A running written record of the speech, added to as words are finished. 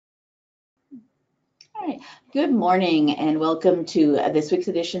All right. Good morning and welcome to this week's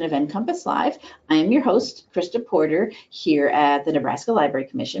edition of NCompass Live. I am your host, Christa Porter, here at the Nebraska Library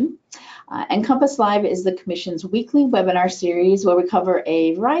Commission. NCompass Live is the Commission's weekly webinar series where we cover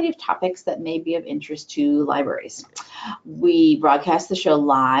a variety of topics that may be of interest to libraries. We broadcast the show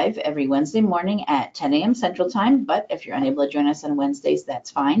live every Wednesday morning at 10 a.m. Central Time, but if you're unable to join us on Wednesdays, that's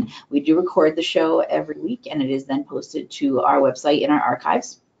fine. We do record the show every week and it is then posted to our website in our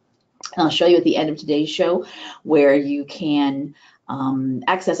archives. I'll show you at the end of today's show where you can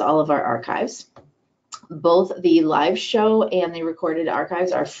access all of our archives. Both the live show and the recorded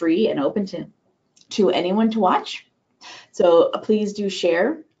archives are free and open to anyone to watch. So please do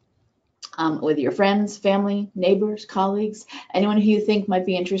share with your friends, family, neighbors, colleagues, anyone who you think might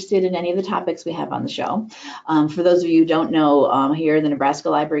be interested in any of the topics we have on the show. For those of you who don't know, here in the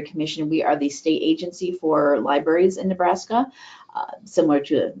Nebraska Library Commission, we are the state agency for libraries in Nebraska. Similar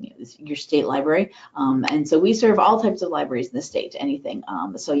to your state library. And so we serve all types of libraries in the state, anything.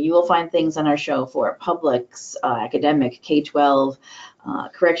 So you will find things on our show for publics, academic, K-12,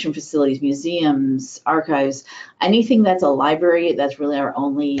 correction facilities, museums, archives, anything that's a library. That's really our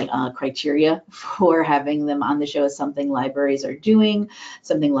only criteria for having them on the show is something libraries are doing,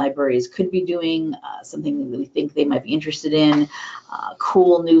 something libraries could be doing, something that we think they might be interested in,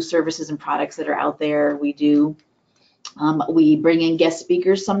 cool new services and products that are out there, we do. We bring in guest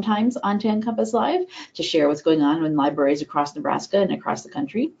speakers sometimes onto NCompass Live to share what's going on in libraries across Nebraska and across the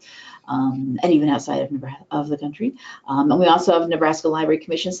country, and even outside of the country. And we also have Nebraska Library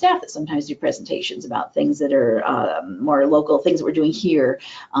Commission staff that sometimes do presentations about things that are more local, things that we're doing here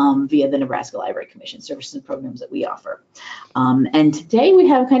via the Nebraska Library Commission services and programs that we offer. And today we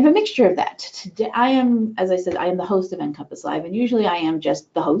have kind of a mixture of that. Today I am, as I said, I am the host of NCompass Live, and usually I am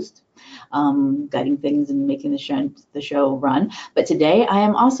just the host. Guiding things and making the show run. But today I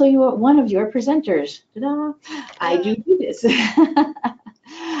am also one of your presenters. Ta-da! I do this.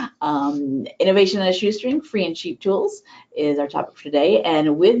 Innovation on a Shoestring, free and cheap tools is our topic for today.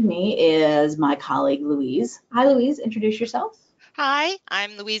 And with me is my colleague, Louise. Hi, Louise. Introduce yourself. Hi,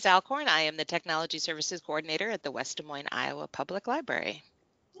 I'm Louise Alcorn. I am the Technology Services Coordinator at the West Des Moines, Iowa Public Library.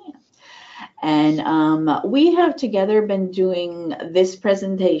 And we have together been doing this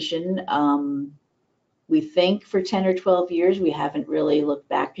presentation, we think for 10 or 12 years. We haven't really looked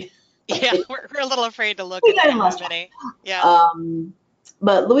back. Yeah, we're a little afraid to look at how many. Yeah.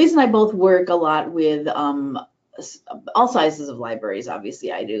 But Louise and I both work a lot with all sizes of libraries,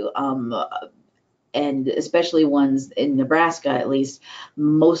 obviously I do. And especially ones in Nebraska, at least,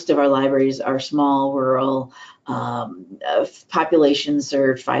 most of our libraries are small, rural, population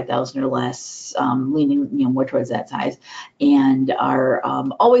served 5,000 or less, leaning more towards that size, and are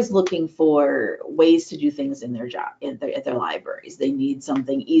always looking for ways to do things in their job at their libraries. They need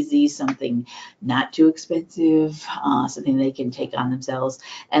something easy, something not too expensive, something they can take on themselves.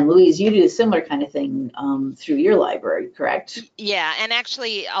 And Louise, you do a similar kind of thing through your library, correct? Yeah, and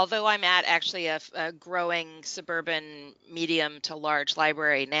actually, although I'm at a growing suburban medium to large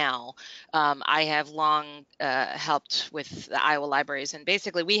library now, I have long helped with the Iowa libraries, and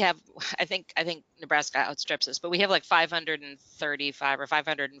basically we have, I think Nebraska outstrips us, but we have like 535 or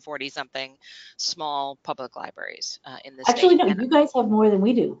 540 something small public libraries in the state. Actually, no, you guys have more than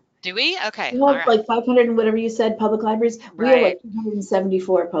we do. Do we? Okay. We have like 500 and whatever you said public libraries. We have like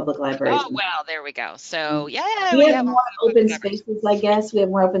 274 public libraries. Oh, well, there we go. So yeah, we have more open spaces, I guess. We have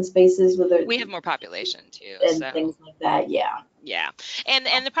more open spaces with it. We have more population too. And things like that, yeah. Yeah,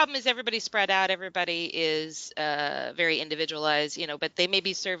 and the problem is everybody's spread out. Everybody is very individualized, but they may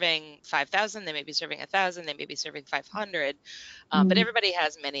be serving 5,000, they may be serving 1,000, they may be serving 500, but everybody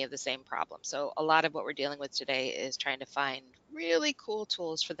has many of the same problems. So a lot of what we're dealing with today is trying to find really cool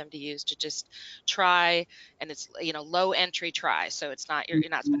tools for them to use to just try, and it's low entry try. So it's not you're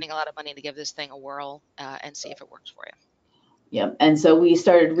not spending a lot of money to give this thing a whirl and see if it works for you. Yep, and so we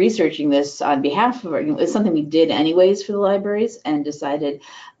started researching this on behalf of it's something we did anyways for the libraries and decided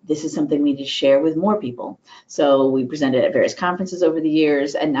this is something we need to share with more people. So we presented at various conferences over the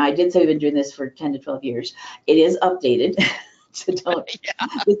years, and I did say we've been doing this for 10 to 12 years. It is updated. So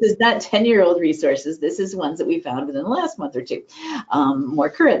this is not 10-year-old resources. This is ones that we found within the last month or two, more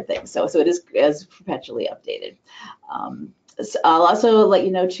current things. So it is perpetually updated. So I'll also let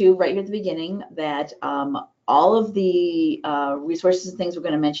you know too, right here at the beginning, that all of the resources and things we're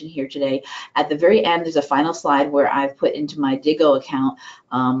going to mention here today, at the very end, there's a final slide where I've put into my Digo account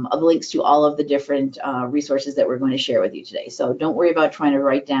of links to all of the different resources that we're going to share with you today. So don't worry about trying to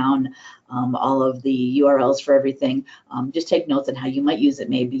write down all of the URLs for everything. Just take notes on how you might use it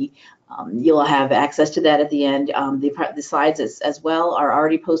maybe. You'll have access to that at the end. The slides as well are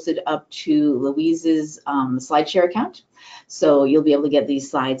already posted up to Louise's SlideShare account. So you'll be able to get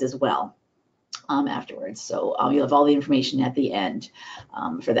these slides as well afterwards. So you'll have all the information at the end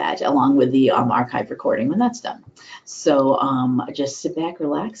for that, along with the archive recording when that's done. So just sit back,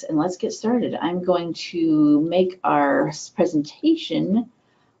 relax, and let's get started. I'm going to make our presentation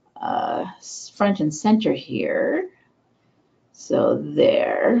front and center here. So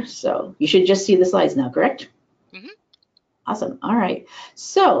there. So you should just see the slides now, correct? Mm-hmm. Awesome. All right.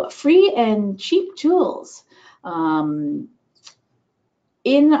 So free and cheap tools.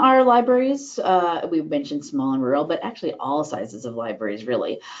 In our libraries, we've mentioned small and rural, but actually all sizes of libraries,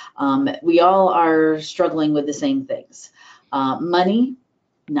 really. We all are struggling with the same things. Money,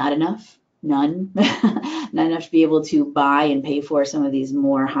 not enough, none. Not enough to be able to buy and pay for some of these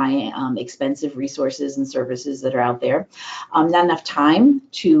more high expensive resources and services that are out there. Not enough time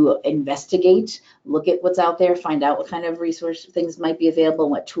to investigate, look at what's out there, find out what kind of resource things might be available,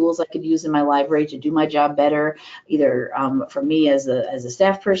 and what tools I could use in my library to do my job better, either for me as a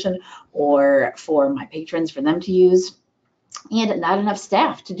staff person or for my patrons, for them to use. And not enough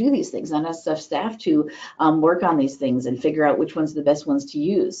staff to do these things, not enough staff to work on these things and figure out which ones are the best ones to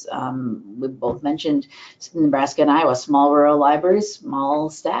use. We've both mentioned Nebraska and Iowa, small rural libraries, small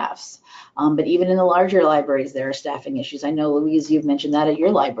staffs. But even in the larger libraries, there are staffing issues. I know, Louise, you've mentioned that at your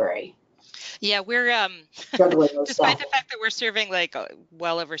library. Yeah, we're Struggling with despite staff. the fact that we're serving like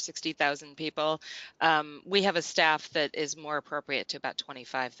well over 60,000 people, we have a staff that is more appropriate to about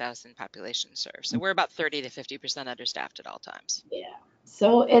 25,000 population served. So we're about 30 to 50% understaffed at all times. Yeah.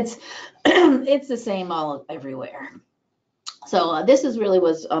 So it's it's the same all everywhere. So this is really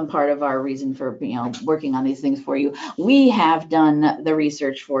was part of our reason for working on these things for you. We have done the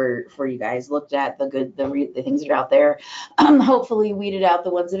research for you guys, looked at the things that are out there. Hopefully weeded out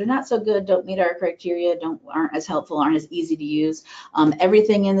the ones that are not so good, don't meet our criteria, aren't as helpful, aren't as easy to use.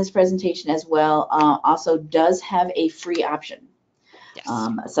 Everything in this presentation as well also does have a free option.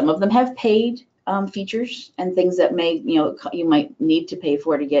 Yes. Some of them have paid features and things that may, you might need to pay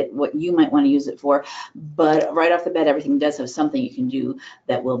for to get what you might want to use it for. But right off the bat, everything does have something you can do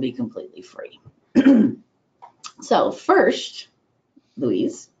that will be completely free. So first,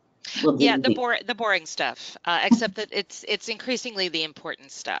 Louise. Yeah, the boring stuff, except that it's increasingly the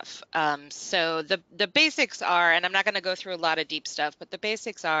important stuff. So the basics are, and I'm not going to go through a lot of deep stuff, but the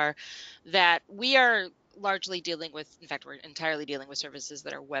basics are that we are largely dealing with, in fact, we're entirely dealing with services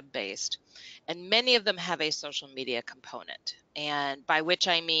that are web-based, and many of them have a social media component. And by which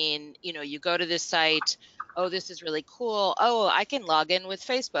I mean, you go to this site, oh, this is really cool. Oh, I can log in with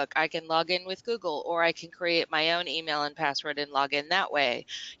Facebook, I can log in with Google, or I can create my own email and password and log in that way.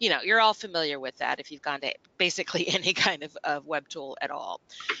 You're all familiar with that if you've gone to basically any kind of web tool at all.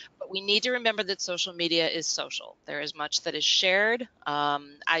 But we need to remember that social media is social. There is much that is shared.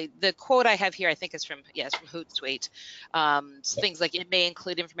 The quote I have here, I think is from Hootsuite. Things like, it may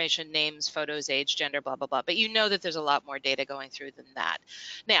include information, names, photos, age, gender, blah, blah, blah. But you know that there's a lot more data going through than that.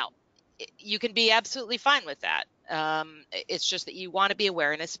 Now, you can be absolutely fine with that. It's just that you want to be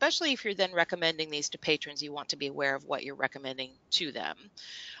aware, and especially if you're then recommending these to patrons, you want to be aware of what you're recommending to them.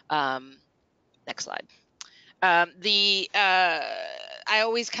 Next slide. I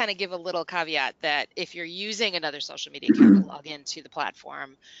always kind of give a little caveat that if you're using another social media account to log into the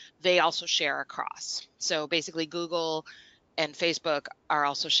platform, they also share across. So basically Google and Facebook are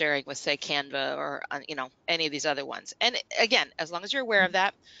also sharing with, say, Canva or, any of these other ones. And again, as long as you're aware of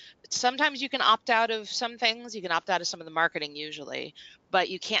that, sometimes you can opt out of some things. You can opt out of some of the marketing usually, but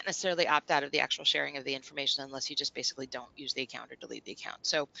you can't necessarily opt out of the actual sharing of the information unless you just basically don't use the account or delete the account.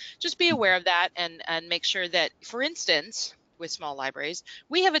 So just be aware of that and make sure that, for instance, with small libraries,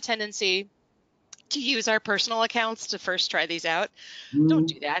 we have a tendency to use our personal accounts to first try these out. Don't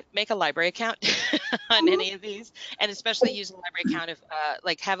do that. Make a library account on any of these, and especially use a library account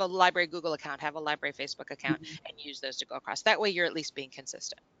if have a library Google account, have a library Facebook account, and use those to go across. That way you're at least being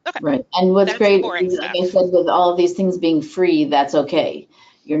consistent. Okay. Right. And what's great, like I said, with all of these things being free, that's okay.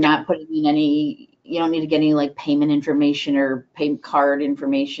 You're not putting in you don't need to get any like payment information or payment card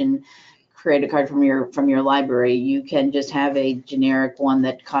information, credit card from your library. You can just have a generic one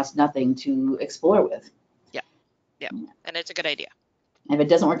that costs nothing to explore with. Yeah. And it's a good idea. And if it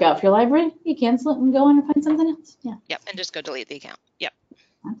doesn't work out for your library, you cancel it and go on and find something else. Yeah. Yep. And just go delete the account. Yep.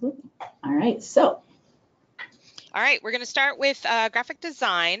 Absolutely. All right. So. All right, we're going to start with graphic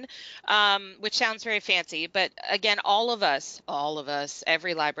design, which sounds very fancy, but again, all of us,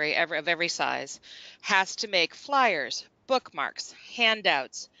 every library of every size has to make flyers, bookmarks,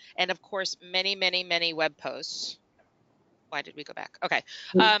 handouts, and of course, many, many, many web posts. why did we go back? Okay.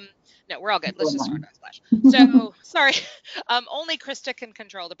 Mm. No, we're all good. Let's just start Unsplash. So sorry. Only Christa can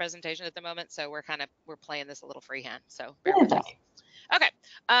control the presentation at the moment, so we're playing this a little freehand. So bear with me. Okay.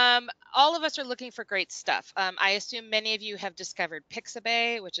 All of us are looking for great stuff. I assume many of you have discovered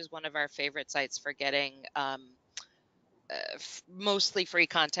Pixabay, which is one of our favorite sites for getting mostly free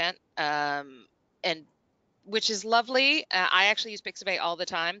content, and which is lovely. I actually use Pixabay all the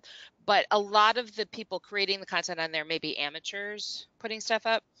time, but a lot of the people creating the content on there may be amateurs putting stuff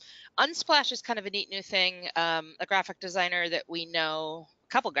up. Unsplash is kind of a neat new thing. A graphic designer that we know,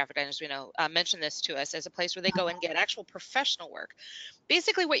 a couple graphic designers we know, mentioned this to us as a place where they go and get actual professional work.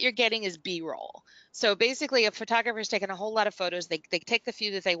 Basically what you're getting is B-roll. So basically a photographer's taken a whole lot of photos, they take the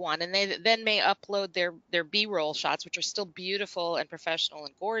few that they want, and they then may upload their B-roll shots, which are still beautiful and professional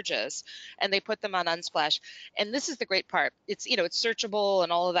and gorgeous, and they put them on Unsplash. And this is the great part. It's, it's searchable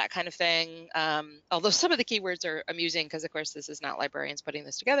and all of that kind of thing. Although some of the keywords are amusing because of course this is not librarians putting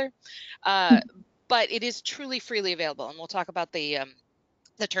this together. But it is truly freely available. And we'll talk about the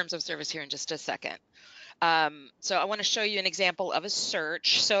terms of service here in just a second. So I want to show you an example of a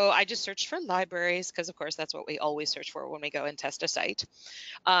search. So I just searched for libraries because of course that's what we always search for when we go and test a site.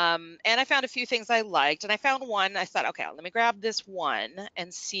 And I found a few things I liked, and I found one. I thought, okay, let me grab this one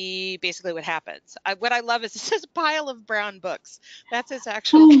and see basically what happens. What I love is it says pile of brown books. That's its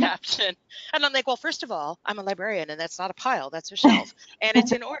actual caption. And I'm like, well, first of all, I'm a librarian and that's not a pile, that's a shelf, and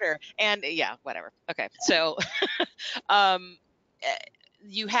it's in order. And yeah, whatever. Okay, so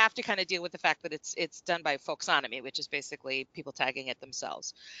you have to kind of deal with the fact that it's done by folksonomy, which is basically people tagging it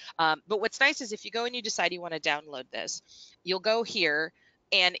themselves. But what's nice is if you go and you decide you want to download this, you'll go here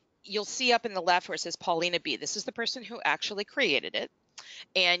and you'll see up in the left where it says Paulina B. This is the person who actually created it.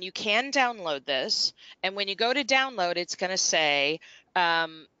 And you can download this. And when you go to download, it's going to say,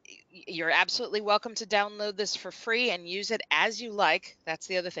 you're absolutely welcome to download this for free and use it as you like. That's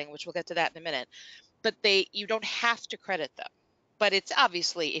the other thing, which we'll get to that in a minute. But you don't have to credit them. But it's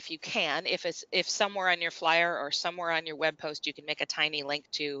obviously, if you can, if somewhere on your flyer or somewhere on your web post, you can make a tiny link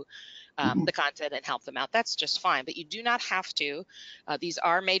to the content and help them out, that's just fine. But you do not have to. These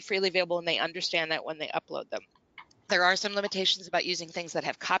are made freely available, and they understand that when they upload them. There are some limitations about using things that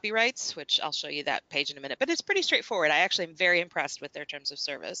have copyrights, which I'll show you that page in a minute, but it's pretty straightforward. I actually am very impressed with their terms of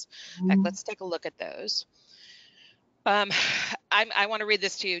service. In fact, let's take a look at those. I want to read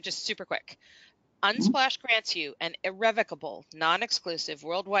this to you just super quick. Unsplash grants you an irrevocable, non-exclusive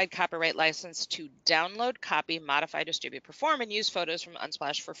worldwide copyright license to download, copy, modify, distribute, perform, and use photos from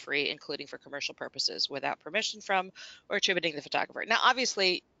Unsplash for free, including for commercial purposes, without permission from or attributing the photographer. Now,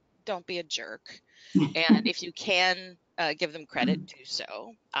 obviously, don't be a jerk. And if you can give them credit, do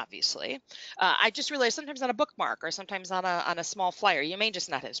so, obviously. I just realized sometimes on a bookmark or sometimes on a small flyer, you may just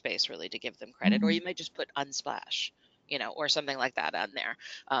not have space really to give them credit, or you may just put Unsplash, or something like that on there.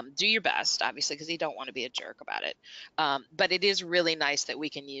 Do your best, obviously, because you don't want to be a jerk about it. But it is really nice that we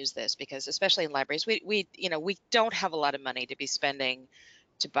can use this because, especially in libraries, we don't have a lot of money to be spending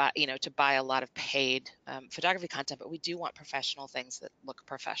to buy a lot of paid photography content, but we do want professional things that look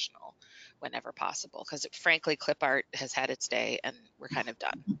professional whenever possible. Because frankly, clip art has had its day, and we're kind of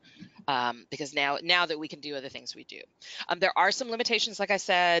done. Because now that we can do other things, we do. There are some limitations, like I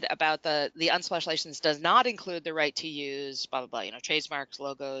said, about the Unsplash license does not include the right to use blah blah blah, trademarks,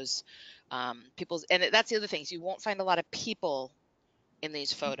 logos, people's, and that's the other things. You won't find a lot of people in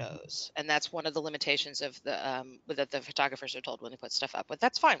these photos, and that's one of the limitations of that the photographers are told when they put stuff up. But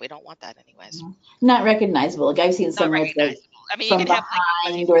that's fine. We don't want that anyways. Not recognizable. Like I've seen some like I mean, from you can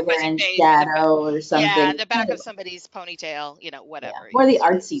behind, have or they're in shadow or something. Yeah, the back of somebody's ponytail, whatever. Yeah. Or the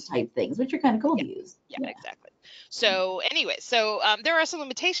artsy type things, which are kind of cool to use. Yeah, exactly. So anyway, there are some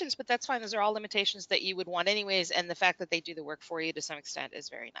limitations, but that's fine. Those are all limitations that you would want anyways, and the fact that they do the work for you to some extent is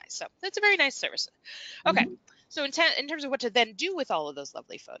very nice. So that's a very nice service. Okay. So in terms of what to then do with all of those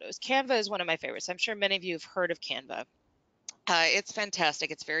lovely photos, Canva is one of my favorites. I'm sure many of you have heard of Canva. It's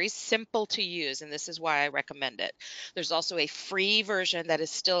fantastic. It's very simple to use, and this is why I recommend it. There's also a free version that is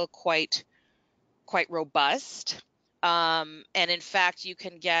still quite robust. And in fact, you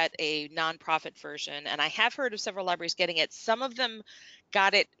can get a nonprofit version, and I have heard of several libraries getting it. Some of them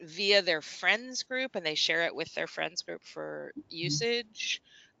got it via their friends group, and they share it with their friends group for usage.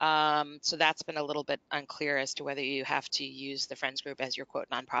 So that's been a little bit unclear as to whether you have to use the friends group as your quote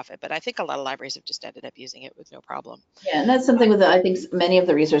nonprofit, but I think a lot of libraries have just ended up using it with no problem. Yeah, and that's something with I think many of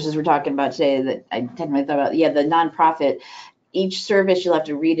the resources we're talking about today that I definitely thought about. Yeah, the nonprofit, each service you'll have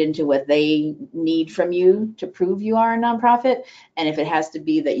to read into what they need from you to prove you are a nonprofit. And if it has to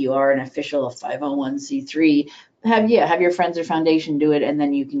be that you are an official 501c3, have your friends or foundation do it, and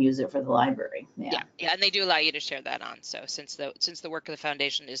then you can use it for the library. Yeah, and they do allow you to share that on. So since the work of the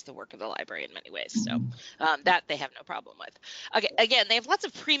foundation is the work of the library in many ways, so that they have no problem with. Okay, again, they have lots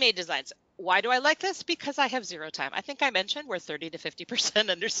of pre-made designs. Why do I like this? Because I have zero time. I think I mentioned we're 30 to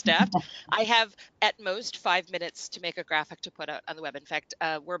 50% understaffed. I have at most 5 minutes to make a graphic to put out on the web. In fact,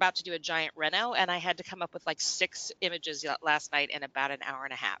 we're about to do a giant reno, and I had to come up with like 6 images last night in about an hour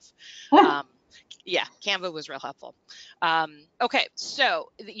and a half. Yeah, Canva was real helpful. Okay, so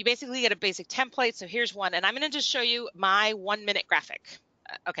you basically get a basic template. So here's one, and I'm going to just show you my 1-minute graphic.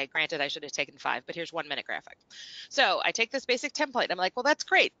 Okay, granted, I should have taken 5, but here's 1-minute graphic. So I take this basic template. I'm like, well, that's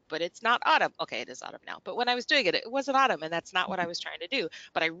great, but it's not autumn. Okay, it is autumn now. But when I was doing it, it wasn't autumn, and that's not what I was trying to do.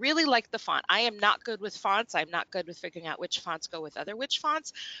 But I really like the font. I am not good with fonts. I'm not good with figuring out which fonts go with which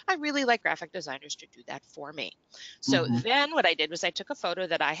fonts. I really like graphic designers to do that for me. So then what I did was I took a photo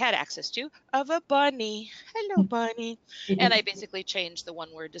that I had access to of a bunny. Hello, bunny. And I basically changed the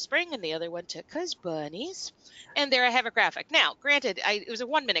one word to spring and the other one to 'cause bunnies. And there I have a graphic. Now, granted, it was a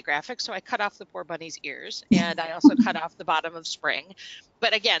 1-minute graphic, so I cut off the poor bunny's ears, and I also cut off the bottom of spring.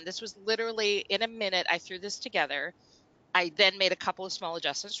 But again, this was literally in a minute. I threw this together. I then made a couple of small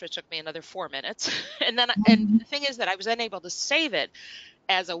adjustments, which took me another 4 minutes. And the thing is that I was then able to save it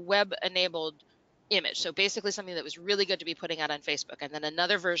as a web-enabled image. So basically something that was really good to be putting out on Facebook. And then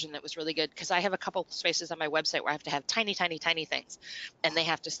another version that was really good because I have a couple spaces on my website where I have to have tiny, tiny, tiny things, and they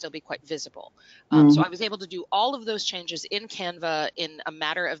have to still be quite visible. So I was able to do all of those changes in Canva in a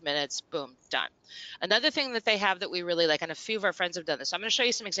matter of minutes. Boom, done. Another thing that they have that we really like, and a few of our friends have done this. So I'm going to show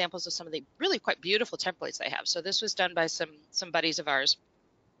you some examples of some of the really quite beautiful templates they have. So this was done by some buddies of ours.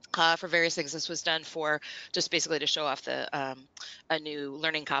 For various things. This was done for just basically to show off a new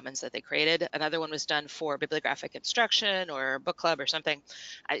learning commons that they created. Another one was done for bibliographic instruction or book club or something.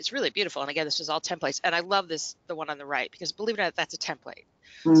 It's really beautiful. And again, this was all templates. And I love the one on the right, because believe it or not, that's a template.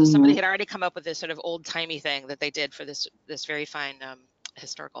 So somebody had already come up with this sort of old timey thing that they did for this very fine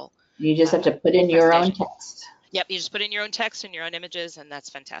historical. You just have to put in your own text. Yep, you just put in your own text and your own images, and that's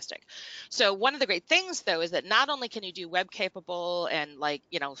fantastic. So one of the great things, though, is that not only can you do web capable, and like,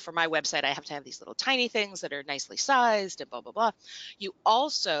 for my website, I have to have these little tiny things that are nicely sized and blah, blah, blah. You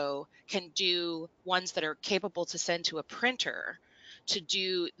also can do ones that are capable to send to a printer to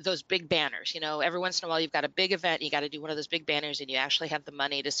do those big banners. Every once in a while you've got a big event, you got to do one of those big banners, and you actually have the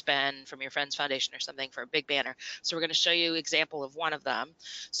money to spend from your friend's foundation or something for a big banner. So we're going to show you an example of one of them.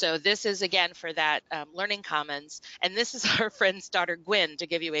 So this is again for that learning commons, and this is our friend's daughter Gwen, to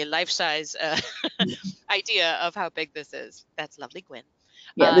give you a life-size idea of how big this is. That's lovely, Gwen.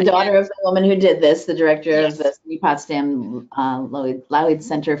 Yeah, the daughter of the woman who did this, the director of the City Potsdam Louise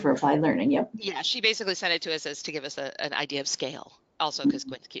Center for Applied Learning. Yep. Yeah, she basically sent it to us as to give us an idea of scale, also because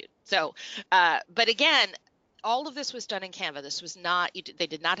Gwen's cute. So, but again, all of this was done in Canva. This was not, they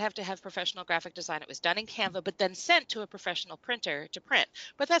did not have to have professional graphic design. It was done in Canva, but then sent to a professional printer to print.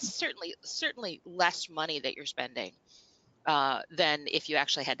 But that's certainly less money that you're spending than if you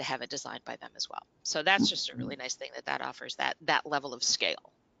actually had to have it designed by them as well. So that's just a really nice thing that offers that level of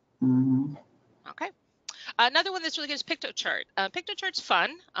scale. Okay. Another one that's really good is PictoChart. PictoChart's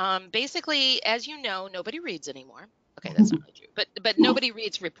fun. Basically, as you know, nobody reads anymore. Okay, that's not really true, but nobody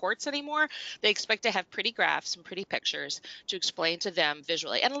reads reports anymore. They expect to have pretty graphs and pretty pictures to explain to them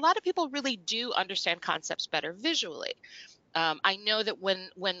visually. And a lot of people really do understand concepts better visually. I know that when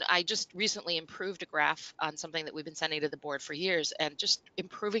I just recently improved a graph on something that we've been sending to the board for years, and just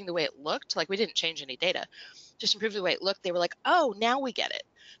improving the way it looked, like we didn't change any data, just improved the way it looked, they were like, oh, now we get it.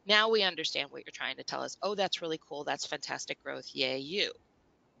 Now we understand what you're trying to tell us. Oh, that's really cool. That's fantastic growth. Yay, you.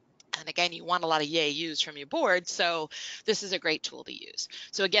 And again, you want a lot of yay yous from your board, so this is a great tool to use.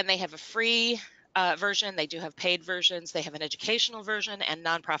 So again, they have a free version. They do have paid versions. They have an educational version and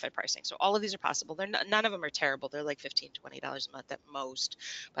nonprofit pricing. So all of these are possible. None of them are terrible. They're like $15, $20 a month at most,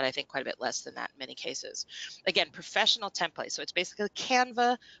 but I think quite a bit less than that in many cases. Again, professional templates. So it's basically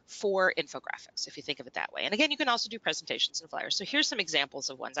Canva for infographics, if you think of it that way. And again, you can also do presentations and flyers. So here's some examples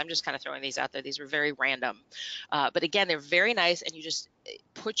of ones. I'm just kind of throwing these out there. These were very random. But again, they're very nice, and you just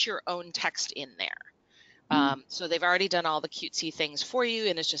put your own text in there. So they've already done all the cutesy things for you,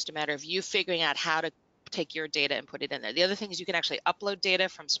 and it's just a matter of you figuring out how to take your data and put it in there. The other thing is you can actually upload data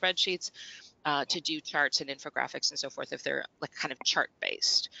from spreadsheets to do charts and infographics and so forth if they're like kind of chart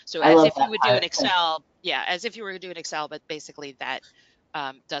based. So as if you would do an Excel, as if you were doing Excel, but basically that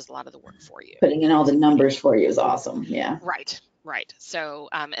does a lot of the work for you. Putting in all the numbers for you is awesome. Yeah. Right. So,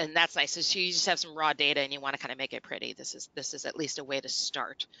 and that's nice. So you just have some raw data and you want to kind of make it pretty. This is at least a way to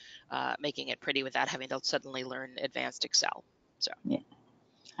start making it pretty without having to suddenly learn advanced Excel. So, yeah.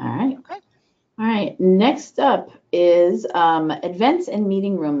 All right. Okay. All right, next up is events and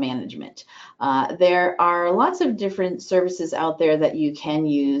meeting room management. There are lots of different services out there that you can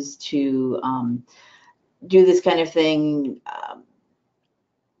use to do this kind of thing.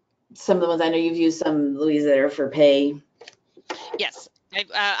 Some of the ones I know you've used some, Louise, that are for pay. Yes.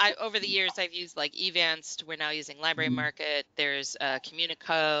 Over the years, I've used like Evanced. We're now using Library Market. There's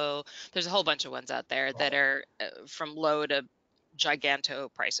Communico. There's a whole bunch of ones out there that are from low to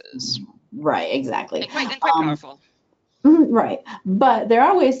giganto prices, Right, exactly. and quite powerful. Right, but there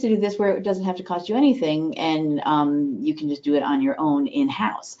are ways to do this where it doesn't have to cost you anything, and you can just do it on your own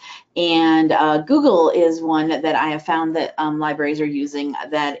in-house. And Google is one that I have found that libraries are using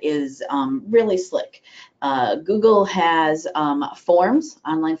that is really slick. Google has forms,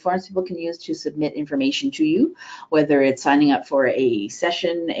 online forms people can use to submit information to you, whether it's signing up for a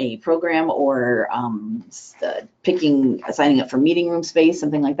session, a program, or signing up for meeting room space,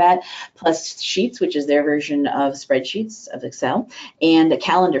 something like that, plus Sheets, which is their version of spreadsheets of Excel, and a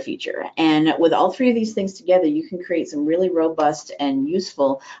calendar feature. And with all three of these things together, you can create some really robust and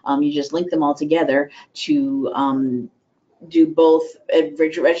useful, you just link them all together to do both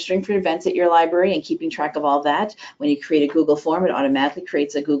registering for events at your library and keeping track of all that. When you create a Google form, it automatically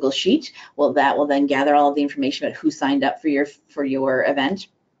creates a Google Sheet. Well, that will then gather all of the information about who signed up for your event.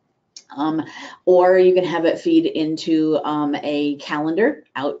 Or you can have it feed into a calendar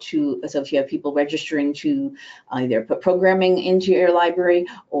so if you have people registering to either put programming into your library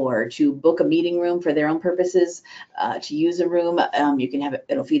or to book a meeting room for their own purposes, to use a room, you can have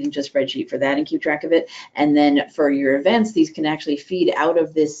it'll feed into a spreadsheet for that and keep track of it. And then for your events, these can actually feed out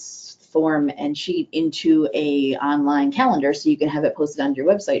of this form and sheet into a online calendar, so you can have it posted on your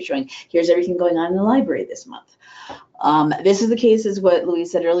website showing here's everything going on in the library this month. This is the case, as what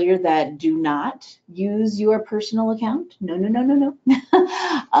Louise said earlier, that do not use your personal account. No, no, no, no,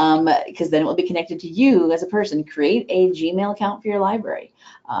 no. Because then it will be connected to you as a person. Create a Gmail account for your library.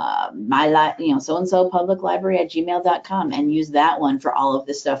 So-and-so public library at gmail.com, and use that one for all of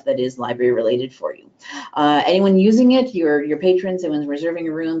the stuff that is library related for you. Anyone using it, your patrons, anyone's reserving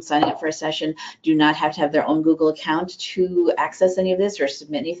a room, signing up for a session, do not have to have their own Google account to access any of this or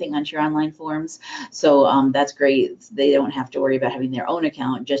submit anything onto your online forms. So that's great. They don't have to worry about having their own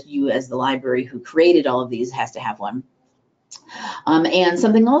account. Just you as the library who created all of these has to have one. And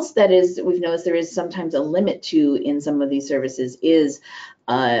something else that we've noticed there is sometimes a limit to in some of these services is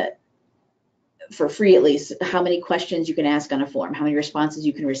for free at least, how many questions you can ask on a form, how many responses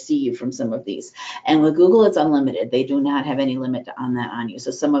you can receive from some of these. And with Google, it's unlimited. They do not have any limit on that on you.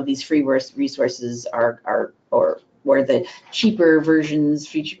 So some of these free resources or the cheaper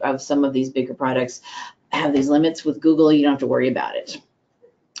versions of some of these bigger products have these limits. With Google, you don't have to worry about it.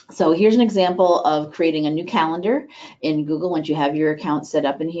 So here's an example of creating a new calendar in Google. Once you have your account set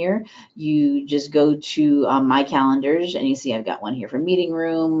up in here, you just go to My Calendars, and you see I've got one here for meeting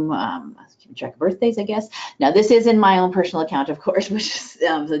room, keeping track of birthdays, I guess. Now this is in my own personal account, of course, which is,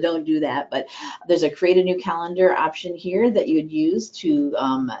 so don't do that, but there's a create a new calendar option here that you would use to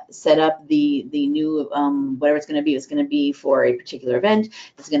set up the new, whatever it's gonna be. It's gonna be for a particular event.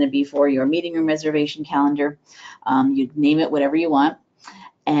 It's gonna be for your meeting room reservation calendar. You name it whatever you want.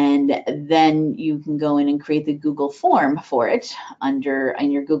 And then you can go in and create the Google form for it in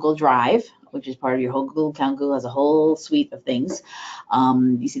your Google Drive, which is part of your whole Google account. Google has a whole suite of things.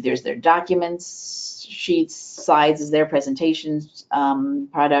 You see there's their documents, sheets, slides is their presentations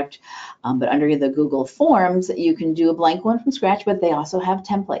product. But under the Google Forms, you can do a blank one from scratch, but they also have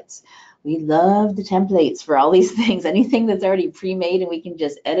templates. We love the templates for all these things. Anything that's already pre-made and we can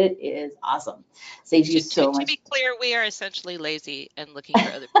just edit is awesome. Saves you so much. To be clear, we are essentially lazy and looking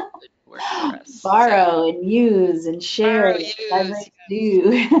for other people to work for us. Borrow and use and share.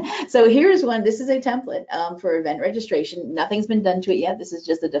 So here's one. This is a template for event registration. Nothing's been done to it yet. This is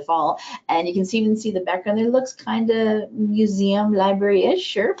just the default. And you can even see the background there. It looks kind of museum library-ish,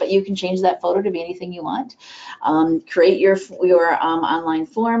 sure, but you can change that photo to be anything you want. Create your online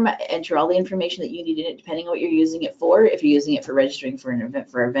form, enter all the information that you need in it, depending on what you're using it for. If you're using it for registering for an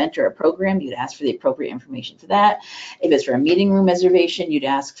event or a program, you'd ask for the appropriate information for that. If it's for a meeting room reservation, you'd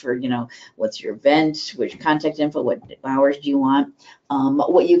ask for, what's your event, which contact info, what hours do you want.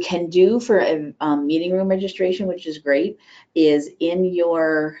 What you can do for a meeting room registration, which is great, is in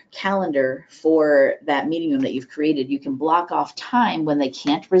your calendar for that meeting room that you've created, you can block off time when they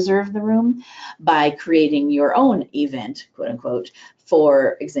can't reserve the room by creating your own event, quote unquote,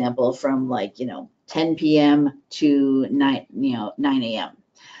 for example, from 10 p.m. to 9 a.m.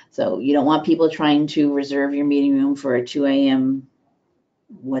 So you don't want people trying to reserve your meeting room for a 2 a.m.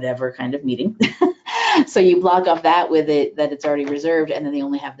 whatever kind of meeting. So you block off that with it, that it's already reserved, and then they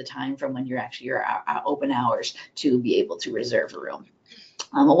only have the time from when you're actually your open hours to be able to reserve a room.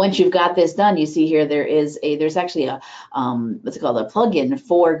 Once you've got this done, you see here there's actually a what's it called, a plugin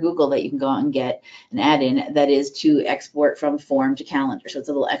for Google that you can go out and get and add in, that is to export from form to calendar. So it's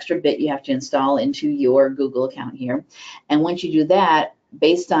a little extra bit you have to install into your Google account here. And once you do that,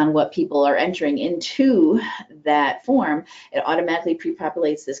 based on what people are entering into that form, it automatically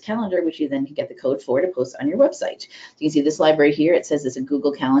pre-populates this calendar, which you then can get the code for to post on your website. So you can see this library here, it says it's a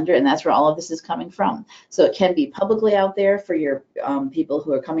Google Calendar, and that's where all of this is coming from. So it can be publicly out there for your people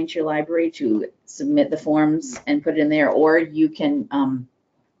who are coming to your library to submit the forms and put it in there, or you can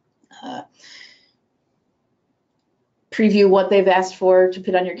preview what they've asked for to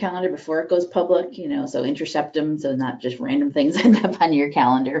put on your calendar before it goes public, you know, so intercept them, so not just random things end up on your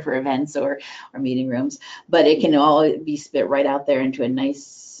calendar for events or meeting rooms, but it can all be spit right out there into a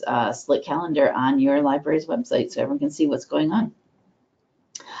nice slick calendar on your library's website so everyone can see what's going on.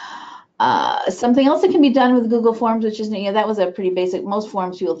 Something else that can be done with Google Forms, which is, you know, that was a pretty basic, most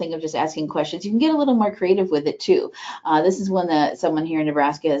forms people think of just asking questions. You can get a little more creative with it too. This is one that someone here in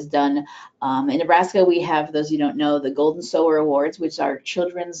Nebraska has done. In Nebraska, we have, those you don't know, the Golden Sower Awards, which are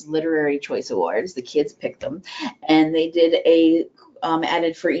Children's Literary Choice Awards. The kids pick them. And they did a,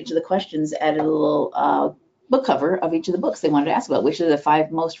 added for each of the questions, added a little book cover of each of the books they wanted to ask about. Which of the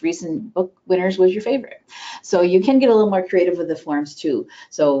 5 most recent book winners was your favorite? So you can get a little more creative with the forms too.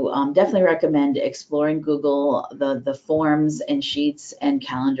 So definitely recommend exploring Google. The forms and sheets and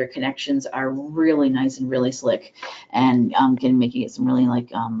calendar connections are really nice and really slick, and can make you get some really like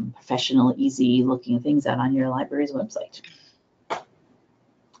professional, easy looking things out on your library's website.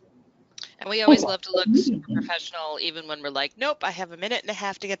 And we always love to look super professional, even when we're like, nope, I have a minute and a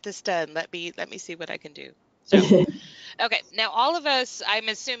half to get this done. Let me see what I can do. So, okay, now all of us, I'm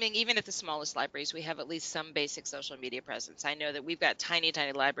assuming even at the smallest libraries, we have at least some basic social media presence. I know that we've got tiny,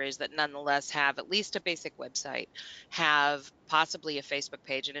 tiny libraries that nonetheless have at least a basic website, have possibly a Facebook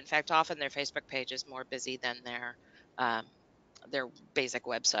page. And in fact, often their Facebook page is more busy than their basic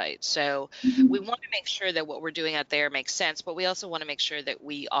website. So we want to make sure that what we're doing out there makes sense, but we also want to make sure that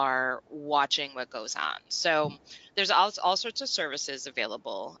we are watching what goes on. So there's all sorts of services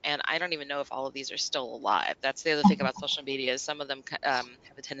available, and I don't even know if all of these are still alive. That's the other thing about social media, is some of them have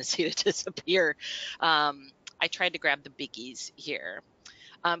a tendency to disappear. I tried to grab the biggies here.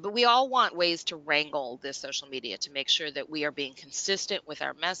 But we all want ways to wrangle this social media to make sure that we are being consistent with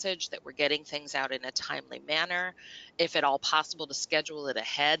our message, that we're getting things out in a timely manner. If at all possible, to schedule it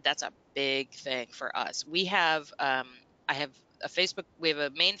ahead. That's a big thing for us. We have, I have a Facebook, we have a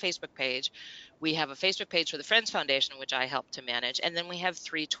main Facebook page. We have a Facebook page for the Friends Foundation, which I help to manage. And then we have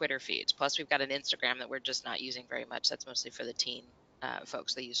 3 Twitter feeds. Plus we've got an Instagram that we're just not using very much. That's mostly for the teen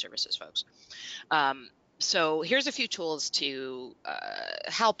folks, the youth services folks. So here's a few tools to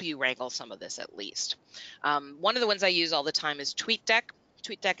help you wrangle some of this at least. One of the ones I use all the time is TweetDeck.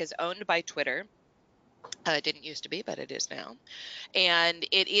 TweetDeck is owned by Twitter. It didn't used to be, but it is now. And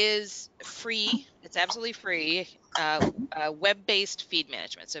it is free. It's absolutely free. Web-based feed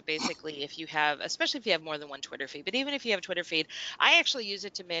management. So basically, if you have, especially if you have more than one Twitter feed, but even if you have a Twitter feed, I actually use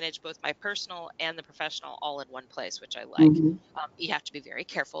it to manage both my personal and the professional all in one place, which I like. You have to be very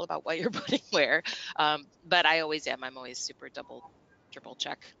careful about what you're putting where, but I always am. I'm always super triple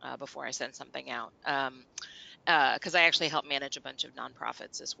check before I send something out. Because I actually help manage a bunch of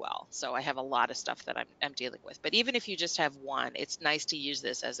nonprofits as well. So I have a lot of stuff that I'm dealing with. But even if you just have one, it's nice to use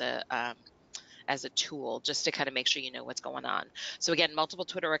this as a tool just to kind of make sure you know what's going on. So again, multiple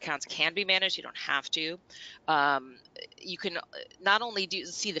Twitter accounts can be managed. You don't have to. You can not only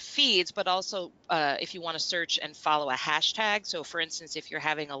see the feeds, but also if you want to search and follow a hashtag. So for instance, if you're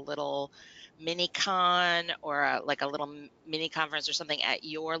having a little mini con or like a little mini conference or something at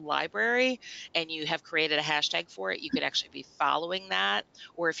your library and you have created a hashtag for it, you could actually be following that.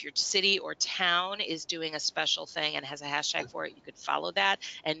 Or if your city or town is doing a special thing and has a hashtag for it, you could follow that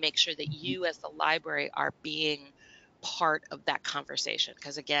and make sure that you as the library are being part of that conversation.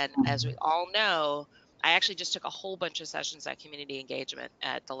 Because again, as we all know, I actually just took a whole bunch of sessions at community engagement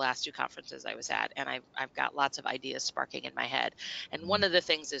at the last 2 conferences I was at, and I've got lots of ideas sparking in my head. And one of the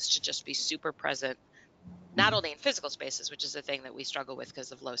things is to just be super present, not only in physical spaces, which is a thing that we struggle with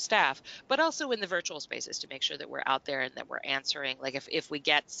because of low staff, but also in the virtual spaces to make sure that we're out there and that we're answering. Like if we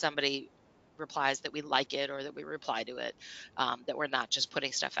get somebody replies that we like it or that we reply to it, that we're not just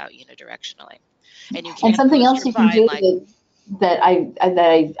putting stuff out unidirectionally. And you can something else you can do like, that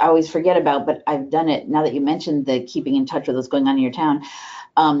I always forget about, but I've done it now that you mentioned the keeping in touch with what's going on in your town.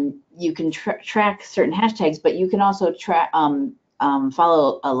 You can track certain hashtags, but you can also track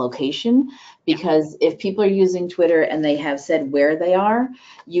follow a location, because if people are using Twitter and they have said where they are,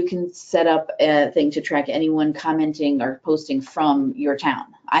 you can set up a thing to track anyone commenting or posting from your town.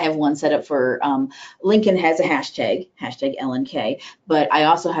 I have one set up for Lincoln has a hashtag LNK, but I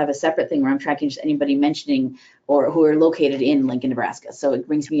also have a separate thing where I'm tracking just anybody mentioning or who are located in Lincoln, Nebraska. So it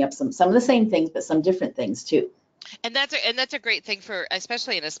brings me up some of the same things, but some different things too. And that's a great thing for,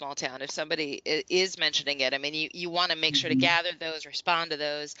 especially in a small town, if somebody is mentioning it. I mean, you want to make sure to gather those, respond to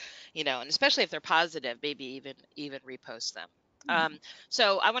those, and especially if they're positive, maybe even repost them.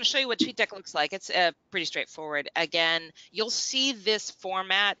 So I want to show you what TweetDeck looks like. It's pretty straightforward. Again, you'll see this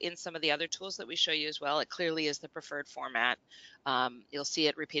format in some of the other tools that we show you as well. It clearly is the preferred format. You'll see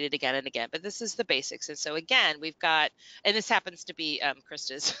it repeated again and again, but this is the basics. And so again, we've got, and this happens to be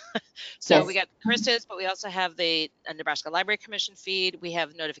Christa's. So yes. We got Christa's, but we also have the Nebraska Library Commission feed. We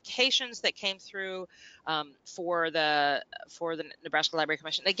have notifications that came through for the Nebraska Library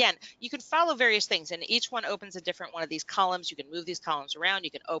Commission. Again, you can follow various things, and each one opens a different one of these columns. You can move these columns around.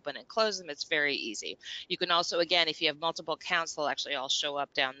 You can open and close them. It's very easy. You can also, again, if you have multiple accounts, they'll actually all show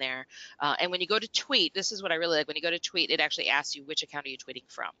up down there. And when you go to tweet, this is what I really like. When you go to tweet, it actually asks you which account are you tweeting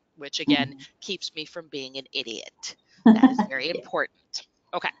from, which again keeps me from being an idiot. That is very important.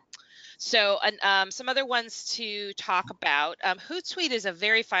 Okay. So some other ones to talk about. Hootsuite is a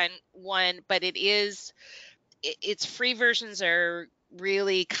very fine one, but its free versions are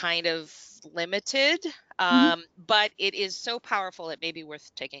really kind of limited, but it is so powerful it may be worth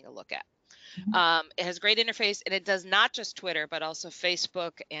taking a look at. It has great interface, and it does not just Twitter, but also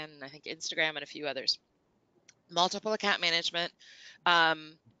Facebook and I think Instagram and a few others. Multiple account management.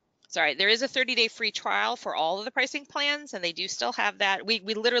 Sorry, there is a 30-day free trial for all of the pricing plans, and they do still have that. We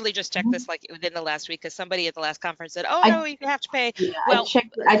literally just checked this like within the last week, because somebody at the last conference said, "Oh no, you have to pay." Yeah, well,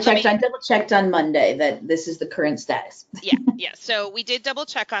 I double checked on Monday that this is the current status. Yeah. So we did double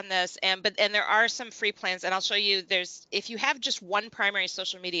check on this, and there are some free plans, and I'll show you. If you have just one primary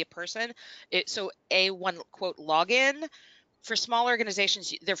social media person, so a one quote login. For small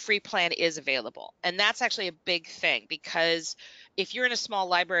organizations, their free plan is available. And that's actually a big thing, because if you're in a small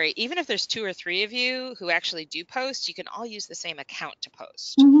library, even if there's 2 or 3 of you who actually do post, you can all use the same account to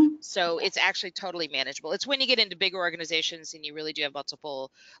post. So it's actually totally manageable. It's when you get into bigger organizations and you really do have multiple,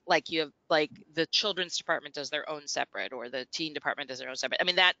 like the children's department does their own separate, or the teen department does their own separate. I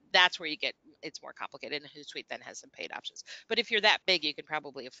mean, that's where it's more complicated, and Hootsuite then has some paid options. But if you're that big, you can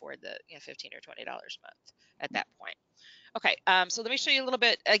probably afford the $15 or $20 a month at that point. Okay, so let me show you a little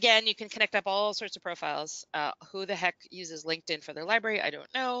bit. Again, you can connect up all sorts of profiles. Who the heck uses LinkedIn for their library? I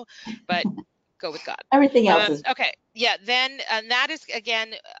don't know, but go with God. Everything else is okay. Yeah, then that is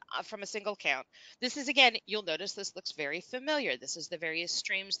again from a single account. This is again, you'll notice this looks very familiar. This is the various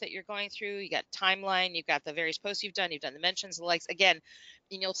streams that you're going through. You got timeline, you've got the various posts you've done the mentions, the likes. Again,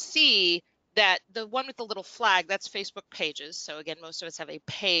 and you'll see that the one with the little flag, that's Facebook pages. So again, most of us have a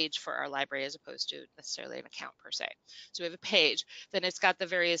page for our library as opposed to necessarily an account per se. So we have a page, then it's got the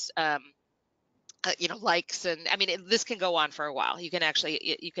various likes, and I mean, this can go on for a while. You can actually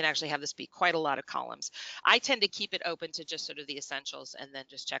have this be quite a lot of columns. I tend to keep it open to just sort of the essentials, and then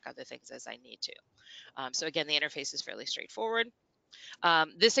just check other things as I need to. So again, the interface is fairly straightforward.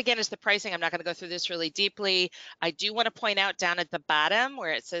 This again is the pricing. I'm not going to go through this really deeply. I do want to point out down at the bottom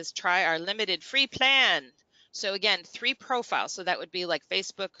where it says try our limited free plan. So again, 3 profiles. So that would be like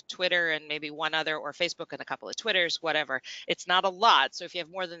Facebook, Twitter, and maybe one other, or Facebook and a couple of Twitters, whatever. It's not a lot. So if you have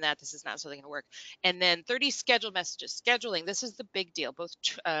more than that, this is not something going to work. And then 30 scheduled messages. Scheduling, this is the big deal. Both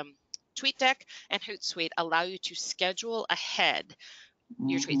TweetDeck and Hootsuite allow you to schedule ahead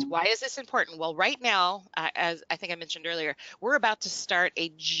your tweets. Why is this important? Well, right now, as I think I mentioned earlier, we're about to start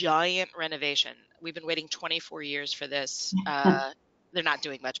a giant renovation. We've been waiting 24 years for this. They're not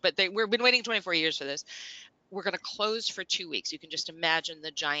doing much, but we've been waiting 24 years for this. We're going to close for 2 weeks. You can just imagine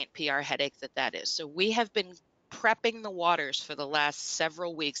the giant PR headache that is. So we have been prepping the waters for the last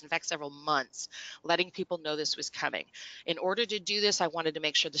several weeks, in fact, several months, letting people know this was coming. In order to do this, I wanted to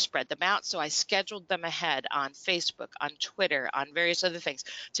make sure to spread them out. So I scheduled them ahead on Facebook, on Twitter, on various other things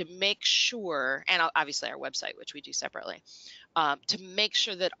to make sure, and obviously our website, which we do separately, to make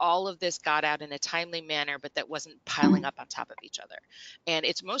sure that all of this got out in a timely manner, but that wasn't piling up on top of each other. And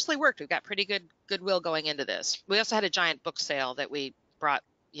it's mostly worked. We've got pretty good goodwill going into this. We also had a giant book sale that we brought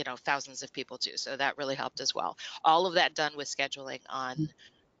thousands of people to, so that really helped as well. All of that done with scheduling on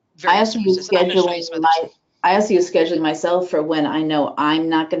various services. I also use scheduling myself for when I know I'm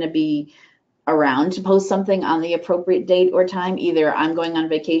not going to be around to post something on the appropriate date or time. Either I'm going on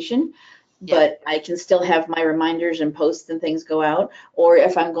vacation, but I can still have my reminders and posts and things go out, or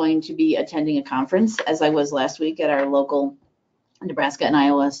if I'm going to be attending a conference, as I was last week at our local Nebraska and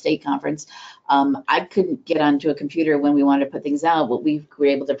Iowa State Conference. I couldn't get onto a computer when we wanted to put things out, but we were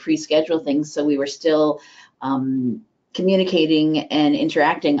able to pre-schedule things, so we were still communicating and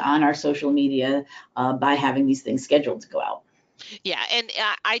interacting on our social media by having these things scheduled to go out. Yeah, and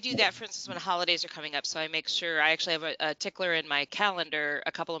I do that, for instance, when holidays are coming up. So I make sure I actually have a tickler in my calendar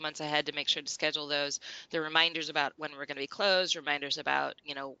a couple of months ahead to make sure to schedule those. The reminders about when we're going to be closed, reminders about,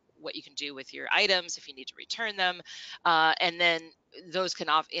 what you can do with your items if you need to return them. And then those can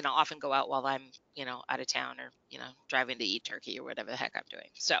often go out while I'm, out of town or, driving to eat turkey or whatever the heck I'm doing.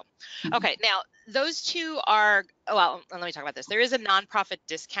 So, okay, now those two are, well, let me talk about this. There is a nonprofit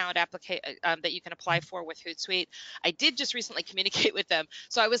discount application that you can apply for with Hootsuite. I did just recently communicate with them.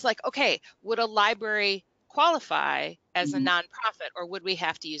 So I was like, okay, would a library qualify as a nonprofit, or would we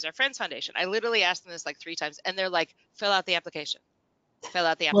have to use our Friends Foundation? I literally asked them this like 3 times, and they're like, fill out the application. Fill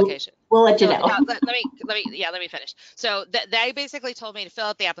out the application. We'll let you know. Now, let me finish. So they basically told me to fill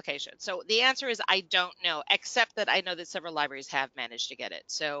out the application. So the answer is I don't know, except that I know that several libraries have managed to get it.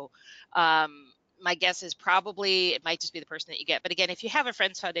 So my guess is probably it might just be the person that you get. But again, if you have a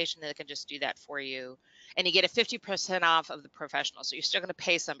Friends Foundation that can just do that for you, and you get a 50% off of the professional, so you're still going to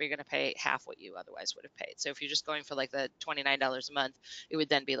pay some, but you're going to pay half what you otherwise would have paid. So if you're just going for like the $29 a month, it would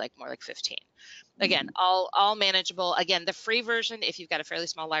then be like more like 15. Again, all manageable. Again, the free version, if you've got a fairly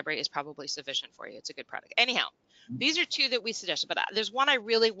small library, is probably sufficient for you. It's a good product. Anyhow, these are 2 that we suggested, but there's one I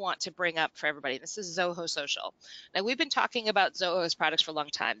really want to bring up for everybody. This is Zoho Social. Now, we've been talking about Zoho's products for a long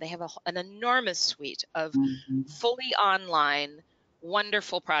time. They have an enormous suite of fully online,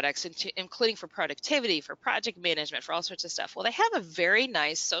 wonderful products, including for productivity, for project management, for all sorts of stuff. Well, they have a very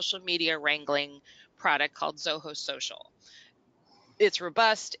nice social media wrangling product called Zoho Social. It's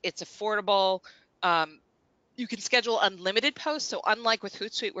robust, it's affordable. You can schedule unlimited posts. So unlike with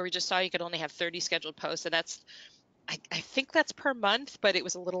Hootsuite, where we just saw you could only have 30 scheduled posts, and I think that's per month, but it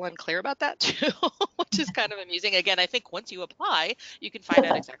was a little unclear about that too, which is kind of amusing. Again, I think once you apply, you can find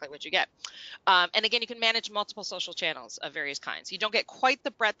out exactly what you get. And again, you can manage multiple social channels of various kinds. You don't get quite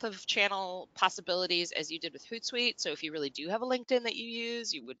the breadth of channel possibilities as you did with Hootsuite. So if you really do have a LinkedIn that you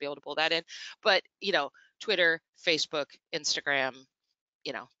use, you would be able to pull that in. But, Twitter, Facebook, Instagram,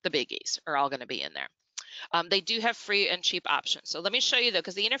 the biggies are all going to be in there. They do have free and cheap options. So let me show you though,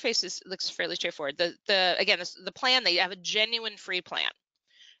 because the interface looks fairly straightforward. The plan, they have a genuine free plan.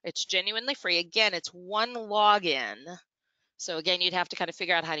 It's genuinely free. Again, it's one login. So again, you'd have to kind of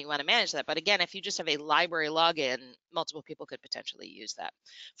figure out how you want to manage that. But again, if you just have a library login, multiple people could potentially use that.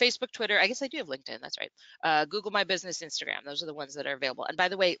 Facebook, Twitter, I guess I do have LinkedIn, that's right. Google My Business, Instagram, those are the ones that are available. And by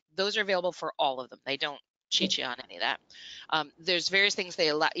the way, those are available for all of them. They don't cheat you on any of that. There's various things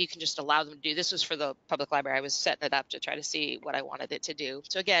you can just allow them to do. This was for the public library. I was setting it up to try to see what I wanted it to do.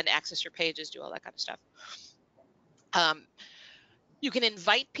 So again, access your pages, do all that kind of stuff. You can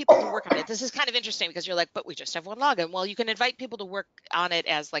invite people to work on it. This is kind of interesting because you're like, but we just have one login. Well, you can invite people to work on it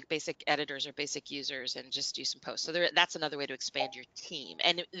as like basic editors or basic users and just do some posts. So that's another way to expand your team.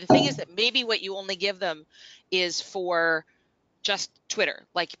 And the thing is that maybe what you only give them is for just Twitter.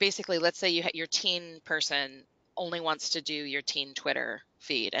 Like basically, let's say your teen person only wants to do your teen Twitter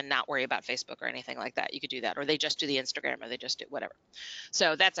feed and not worry about Facebook or anything like that. You could do that, or they just do the Instagram, or they just do whatever.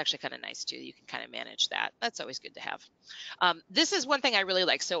 So that's actually kind of nice too. You can kind of manage that. That's always good to have. This is one thing I really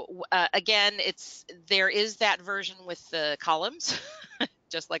like. So again, there is that version with the columns,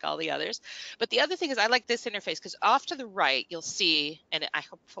 just like all the others. But the other thing is I like this interface because off to the right, you'll see, and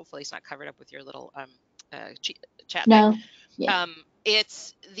hopefully it's not covered up with your little chat No. thing. Yeah.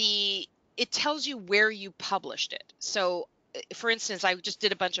 It tells you where you published it. So for instance, I just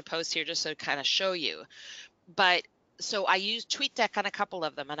did a bunch of posts here just to kind of show you. But so I used TweetDeck on a couple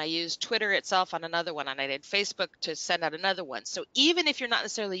of them, and I used Twitter itself on another one, and I did Facebook to send out another one. So even if you're not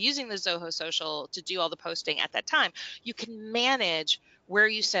necessarily using the Zoho Social to do all the posting at that time, you can manage where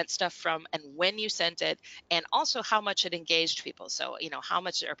you sent stuff from and when you sent it, and also how much it engaged people. So, how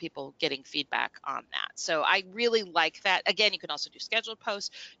much are people getting feedback on that? So I really like that. Again, you can also do scheduled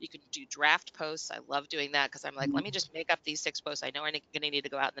posts. You can do draft posts. I love doing that because I'm like, let me just make up these 6 posts I know are going to need to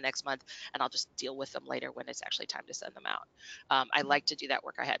go out in the next month, and I'll just deal with them later when it's actually time to send them out. I like to do that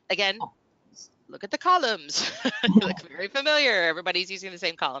work ahead. Again, look at the columns. They look very familiar. Everybody's using the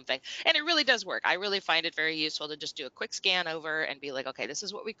same column thing. And it really does work. I really find it very useful to just do a quick scan over and be like, okay, this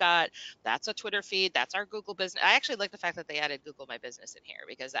is what we've got. That's a Twitter feed. That's our Google business. I actually like the fact that they added Google My Business in here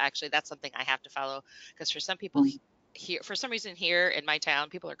because actually that's something I have to follow because for some people here, for some reason here in my town,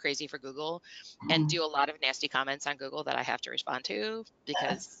 people are crazy for Google and do a lot of nasty comments on Google that I have to respond to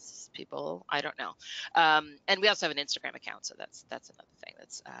because people, I don't know. And we also have an Instagram account. So that's another thing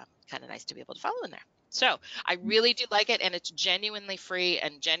that's kind of nice to be able to follow in there. So I really do like it, and it's genuinely free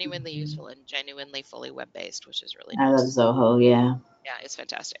and genuinely useful and genuinely fully web-based, which is really I love nice. Zoho, yeah. Yeah, it's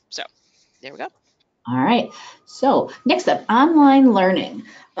fantastic. So there we go. All right, so next up, online learning.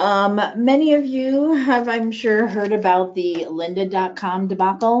 Many of you have, I'm sure, heard about the lynda.com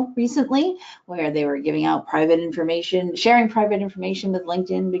debacle recently, where they were giving out private information, sharing private information with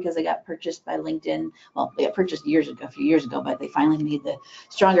LinkedIn because they got purchased by LinkedIn. Well, they got purchased a few years ago, but they finally made the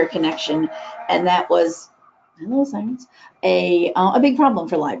stronger connection, and that was, hello, sirens, a big problem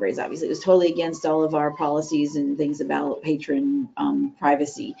for libraries. Obviously, it was totally against all of our policies and things about patron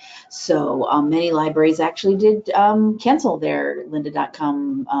privacy. So many libraries actually did cancel their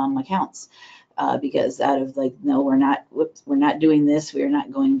lynda.com accounts because out of like, no, we're not doing this. We're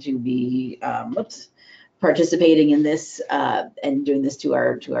not going to be, participating in this and doing this to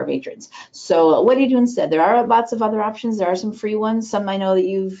our patrons. So what do you do instead? There are lots of other options. There are some free ones. Some I know that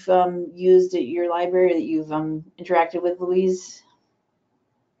you've used at your library, that you've interacted with, Louise.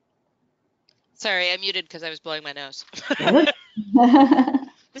 Sorry, I muted because I was blowing my nose.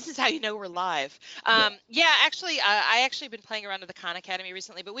 This is how you know we're live. Yeah, actually, I actually been playing around with the Khan Academy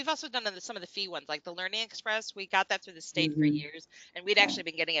recently, but we've also done some of the fee ones, like the Learning Express. We got that through the state for years, and we'd actually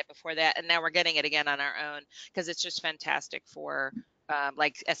been getting it before that, and now we're getting it again on our own because it's just fantastic for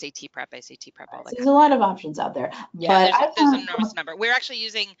like SAT prep, all that There's kind a of lot thing. of options out there, Yeah, but there's an enormous number. We're actually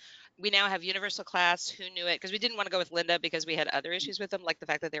using, we now have Universal Class, Who Knew It, because we didn't want to go with Lynda because we had other issues with them, like the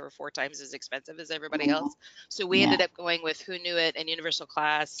fact that they were 4 times as expensive as everybody else. So we yeah. ended up going with Who Knew It and Universal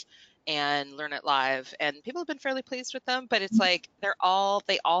Class and Learn It Live, and people have been fairly pleased with them, but it's like they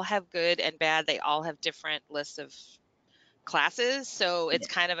all have good and bad. They all have different lists of classes, so it's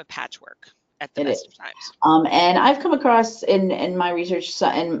kind of a patchwork at the It is. best of times. And I've come across in my research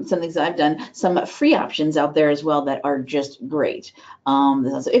and some things that I've done, some free options out there as well that are just great.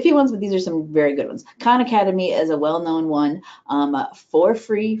 There's also iffy ones, but these are some very good ones. Khan Academy is a well-known one, for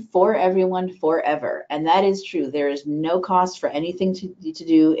free, for everyone, forever. And that is true. There is no cost for anything to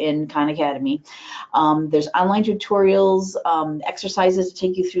do in Khan Academy. There's online tutorials, exercises to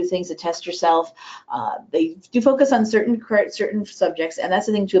take you through things to test yourself. They do focus on certain subjects, and that's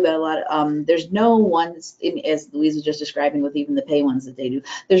the thing too about a lot of, there's no one, as Louise was just describing with even the pay ones that they do,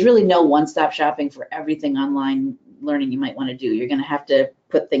 there's really no one-stop shopping for everything online learning you might want to do. You're going to have to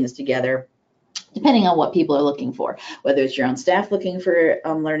put things together depending on what people are looking for, whether it's your own staff looking for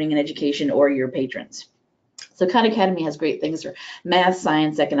learning and education or your patrons. So Khan Academy has great things for math,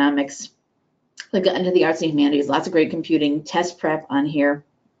 science, economics. They've got into the arts and humanities, lots of great computing, test prep on here.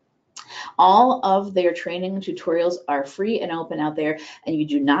 All of their training tutorials are free and open out there, and you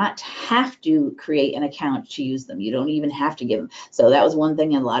do not have to create an account to use them. You don't even have to give them. So that was one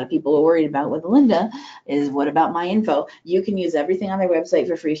thing a lot of people were worried about with Lynda is, what about my info? You can use everything on their website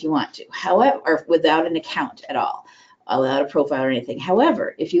for free if you want to, however, or without an account at all, without a profile or anything.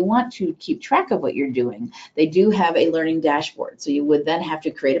 However, if you want to keep track of what you're doing, they do have a learning dashboard. So you would then have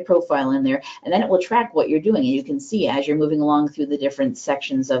to create a profile in there, and then it will track what you're doing. And you can see as you're moving along through the different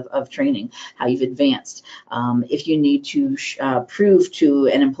sections of training, how you've advanced. If you need to prove to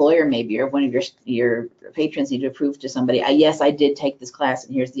an employer maybe, or one of your patrons need to prove to somebody, yes, I did take this class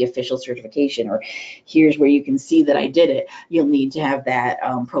and here's the official certification, or here's where you can see that I did it, you'll need to have that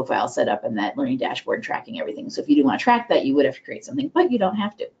profile set up and that learning dashboard tracking everything. So if you do want to track that, you would have to create something, but you don't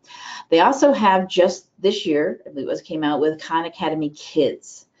have to. They also have, just this year, I believe it came out with Khan Academy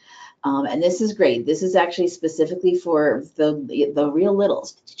Kids. And this is great. This is actually specifically for the real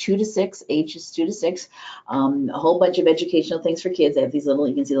littles, 2 to 6, ages 2 to 6. A whole bunch of educational things for kids. They have these little,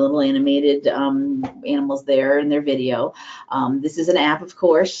 you can see the little animated animals there in their video. This is an app, of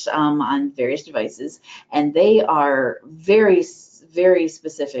course, on various devices, and they are very, very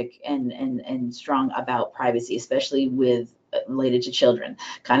specific and strong about privacy, especially related to children.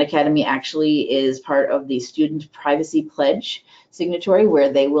 Khan Academy actually is part of the Student Privacy Pledge signatory,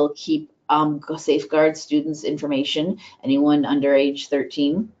 where they will keep safeguard students' information, anyone under age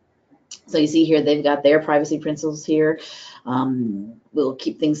 13. So you see here, they've got their privacy principles here. We'll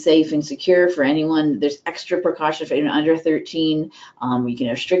keep things safe and secure for anyone. There's extra precautions for anyone under 13. You can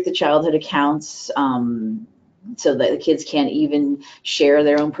restrict the childhood accounts, so that the kids can't even share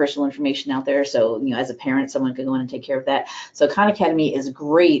their own personal information out there. So, as a parent, someone could go in and take care of that. So Khan Academy is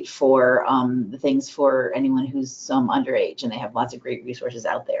great for the things for anyone who's underage, and they have lots of great resources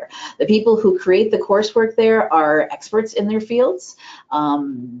out there. The people who create the coursework there are experts in their fields.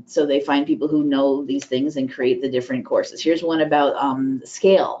 So they find people who know these things and create the different courses. Here's one about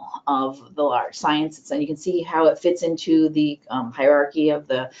scale of the large science, and you can see how it fits into the hierarchy of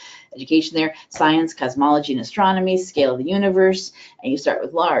the education there: science, cosmology, and astronomy, scale of the universe, and you start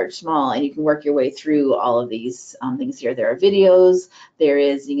with large, small, and you can work your way through all of these things here. There are videos. There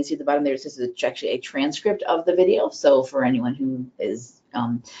is, you can see at the bottom there, it says it's actually a transcript of the video. So for anyone who is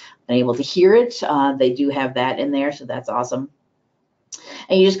unable to hear it, they do have that in there, so that's awesome.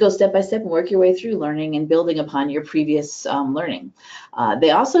 And you just go step by step and work your way through learning and building upon your previous learning.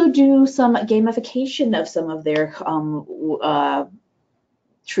 They also do some gamification of some of their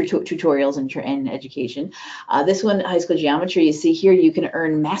tutorials and education. This one, high school geometry, you see here, you can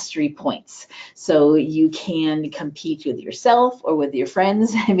earn mastery points. So you can compete with yourself or with your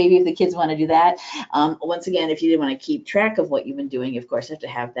friends, maybe if the kids want to do that. Once again, if you didn't want to keep track of what you've been doing, you of course have to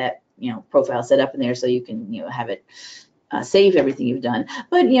have that, profile set up in there so you can, have it save everything you've done,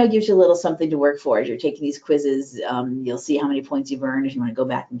 but it gives you a little something to work for. As you're taking these quizzes, you'll see how many points you've earned if you want to go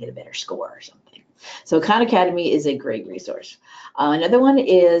back and get a better score or something. So Khan Academy is a great resource. Another one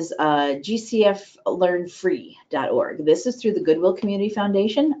is gcflearnfree.org. This is through the Goodwill Community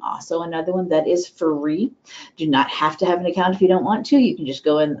Foundation, also another one that is free. Do not have to have an account if you don't want to. You can just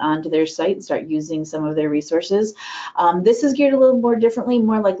go onto their site and start using some of their resources. This is geared a little more differently,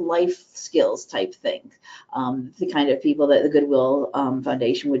 more like life skills type thing. The kind of people that the Goodwill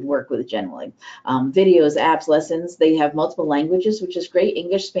Foundation would work with generally. Videos, apps, lessons. They have multiple languages, which is great: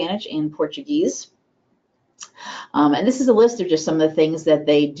 English, Spanish, and Portuguese. And this is a list of just some of the things that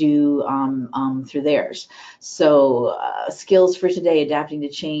they do through theirs. So skills for today, adapting to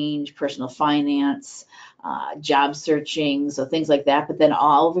change, personal finance, job searching, so things like that. But then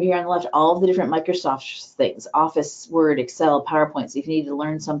all over here on the left, all of the different Microsoft things: Office, Word, Excel, PowerPoint. So if you need to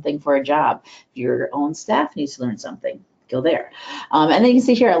learn something for a job, if your own staff needs to learn something, go there. And then you can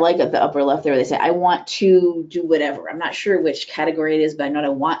see here, I like at the upper left there, they say, I want to do whatever. I'm not sure which category it is, but I know what I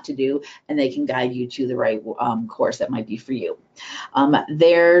want to do, and they can guide you to the right course that might be for you.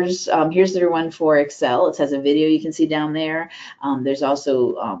 Here's their one for Excel. It has a video you can see down there. There's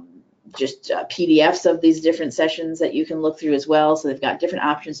also just PDFs of these different sessions that you can look through as well. So they've got different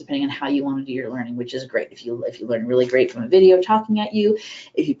options depending on how you want to do your learning, which is great. If you learn really great from a video talking at you,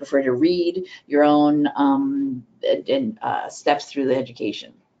 if you prefer to read your own steps through the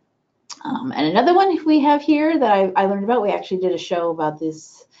education. And another one we have here that I learned about, we actually did a show about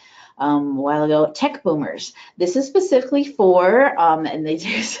this a while ago, tech boomers. This is specifically for, and they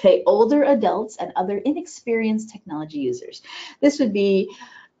do say, older adults and other inexperienced technology users. This would be,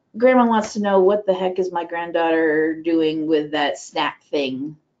 Grandma wants to know what the heck is my granddaughter doing with that snap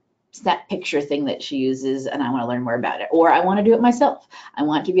picture thing that she uses, and I want to learn more about it. Or I want to do it myself. I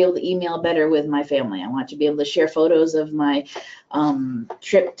want to be able to email better with my family. I want to be able to share photos of my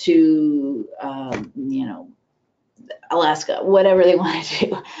trip to, Alaska, whatever they want to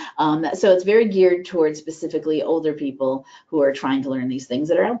do. So it's very geared towards specifically older people who are trying to learn these things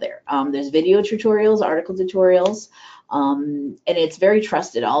that are out there. There's video tutorials, article tutorials, and it's very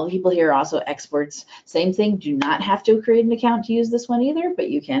trusted. All the people here are also experts. Same thing, do not have to create an account to use this one either, but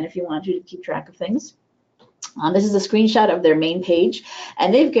you can if you want to keep track of things. This is a screenshot of their main page,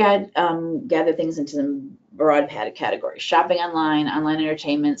 and they've got gathered things into some broad categories: shopping online, online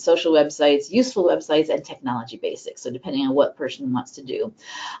entertainment, social websites, useful websites, and technology basics. So depending on what person wants to do.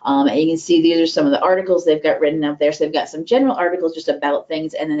 And you can see these are some of the articles they've got written up there. So they've got some general articles just about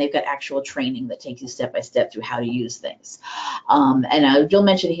things, and then they've got actual training that takes you step by step through how to use things. And you'll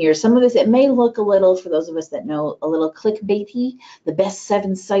mention here, some of this, it may look a little, for those of us that know, a little clickbaity, the best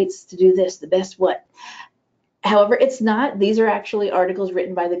 7 sites to do this, the best what. However, it's not. These are actually articles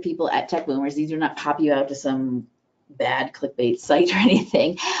written by the people at Tech Boomers. These do not pop you out to some bad clickbait site or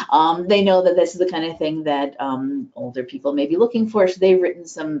anything. They know that this is the kind of thing that older people may be looking for, so they've written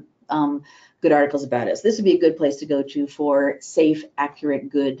some good articles about it. So this would be a good place to go to for safe, accurate,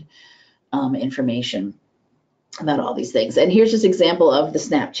 good information about all these things. And here's just an example of the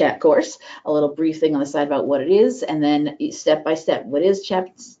Snapchat course, a little brief thing on the side about what it is, and then step by step, what is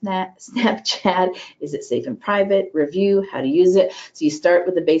Snapchat? Is it safe and private? Review, how to use it. So you start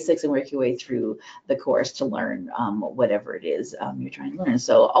with the basics and work your way through the course to learn whatever it is you're trying to learn.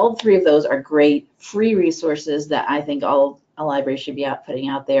 So all 3 of those are great free resources that I think all a library should be putting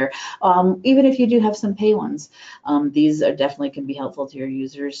out there. Even if you do have some pay ones, these are definitely can be helpful to your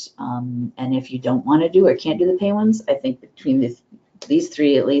users. And if you don't want to do or can't do the pay ones, I think between these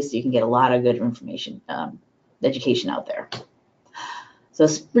 3 at least, you can get a lot of good information, education out there. So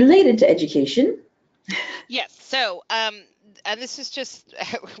it's related to education. Yes. So and this is just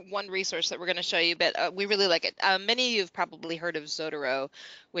one resource that we're going to show you, but we really like it. Many of you have probably heard of Zotero,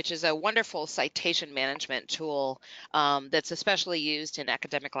 which is a wonderful citation management tool that's especially used in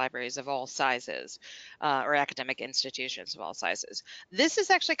academic libraries of all sizes, or academic institutions of all sizes. This is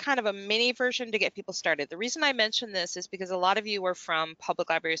actually kind of a mini version to get people started. The reason I mention this is because a lot of you are from public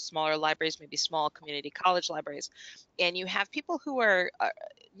libraries, smaller libraries, maybe small community college libraries, and you have people who are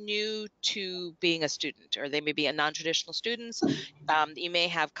new to being a student, or they may be a non-traditional students. You may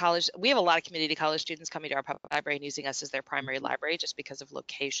have college. We have a lot of community college students coming to our public library and using us as their primary library just because of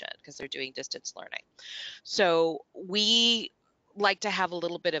location, because they're doing distance learning. So we like to have a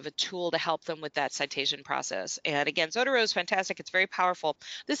little bit of a tool to help them with that citation process. And again, Zotero is fantastic. It's very powerful.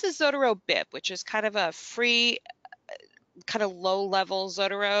 This is Zotero BIP, which is kind of a free, kind of low-level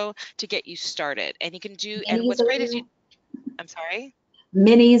Zotero to get you started. And you can do, and what's great is I'm sorry?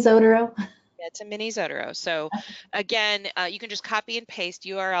 Mini Zotero? Yeah, it's a mini Zotero. So again, you can just copy and paste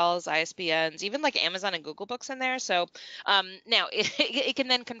URLs, ISBNs, even like Amazon and Google Books in there. So now it can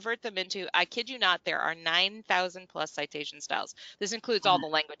then convert them into, I kid you not, there are 9,000 plus citation styles. This includes all the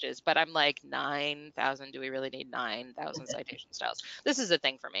languages, but I'm like, 9,000, do we really need 9,000 citation styles? This is a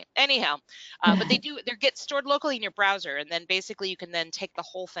thing for me. Anyhow, but they get stored locally in your browser, and then basically you can then take the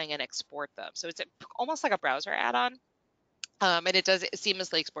whole thing and export them. So it's almost like a browser add-on. And it does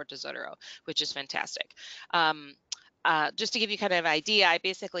seamlessly export to Zotero, which is fantastic. Just to give you kind of an idea, I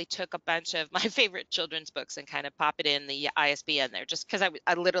basically took a bunch of my favorite children's books and kind of pop it in the ISBN there, just because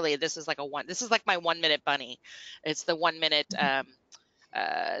I literally, this is like my 1 minute bunny. It's the 1 minute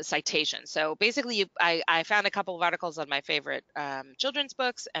citation. So basically, I found a couple of articles on my favorite children's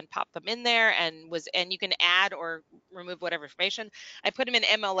books and popped them in there, and you can add or remove whatever information. I put them in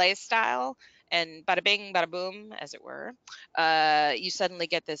MLA style, and bada bing, bada boom, as it were. You suddenly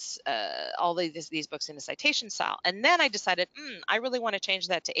get this all these books in a citation style. And then I decided, I really want to change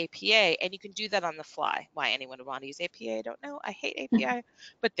that to APA, and you can do that on the fly. Why anyone would want to use APA, I don't know. I hate APA,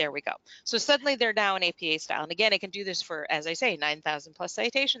 but there we go. So suddenly they're now in APA style. And again, I can do this for, as I say, 9,000 plus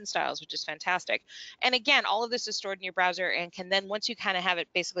citation styles, which is fantastic. And again, all of this is stored in your browser, and can then, once you kind of have it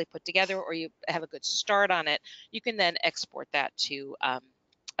basically put together, or you have a good start on it, you can then export that to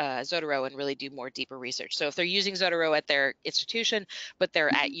Zotero and really do more deeper research. So if they're using Zotero at their institution, but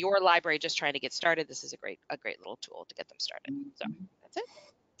they're at your library just trying to get started, this is a great little tool to get them started. So that's it.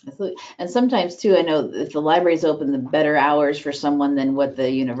 Absolutely. And sometimes too, I know if the library's open the better hours for someone than what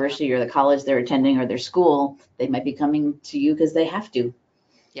the university or the college they're attending or their school, they might be coming to you because they have to.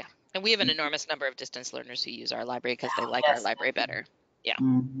 Yeah. And we have an enormous number of distance learners who use our library because they like our library better. Yeah.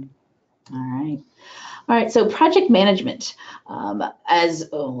 Mm-hmm. All right, so project management. As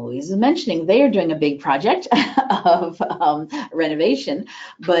Louise was mentioning, they are doing a big project of renovation,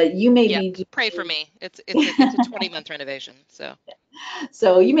 but you may be... Pray for me. It's a 20-month renovation, so.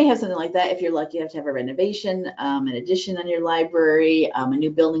 So you may have something like that. If you're lucky enough to have a renovation, an addition on your library, a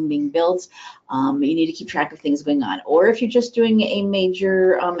new building being built, you need to keep track of things going on. Or if you're just doing a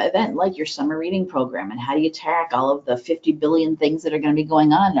major event like your summer reading program, and how do you track all of the 50 billion things that are going to be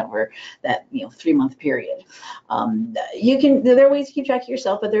going on over that 3-month period. There are ways to keep track of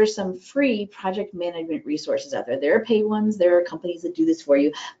yourself, but there's some free project management resources out there. There are paid ones, there are companies that do this for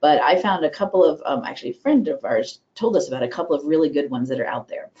you, but I found a couple of, actually a friend of ours told us about a couple of really good ones that are out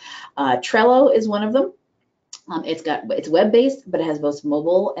there. Trello is one of them. It's web-based, but it has both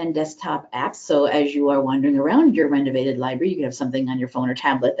mobile and desktop apps. So as you are wandering around your renovated library, you can have something on your phone or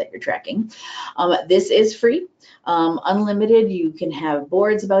tablet that you're tracking. This is free, unlimited. You can have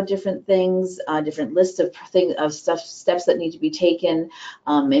boards about different things, different lists of steps that need to be taken,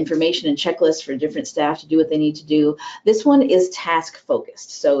 information and checklists for different staff to do what they need to do. This one is task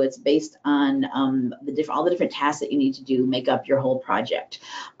focused, so it's based on all the different tasks that you need to do make up your whole project.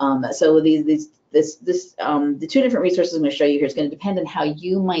 So the two different resources I'm going to show you here is going to depend on how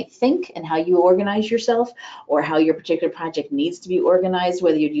you might think and how you organize yourself, or how your particular project needs to be organized,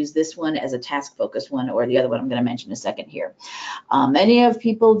 whether you'd use this one as a task-focused one or the other one I'm going to mention in a second here. Many of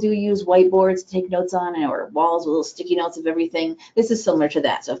people do use whiteboards to take notes on, or walls with little sticky notes of everything. This is similar to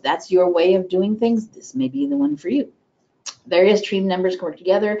that. So if that's your way of doing things, this may be the one for you. Various team members can work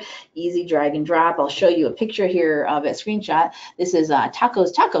together, easy drag and drop. I'll show you a picture here of a screenshot. This is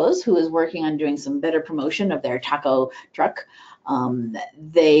Tacos, who is working on doing some better promotion of their taco truck.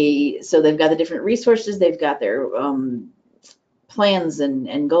 They've got the different resources. They've got their plans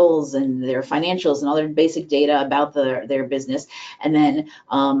and goals and their financials and all their basic data about their business, and then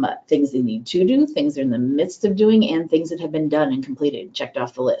things they need to do, things they're in the midst of doing, and things that have been done and completed, checked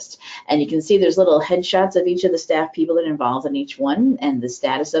off the list. And you can see there's little headshots of each of the staff people that are involved in each one and the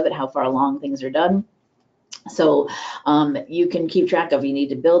status of it, how far along things are done. So you can keep track of, you need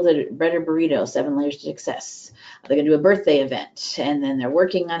to build a better burrito, 7 layers to success. They're gonna do a birthday event, and then they're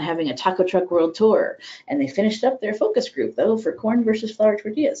working on having a taco truck world tour. And they finished up their focus group though for corn versus flour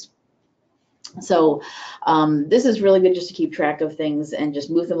tortillas. So this is really good just to keep track of things and just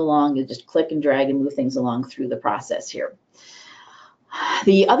move them along. You just click and drag and move things along through the process here.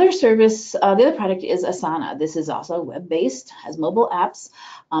 The other service, the other product is Asana. This is also web-based, has mobile apps.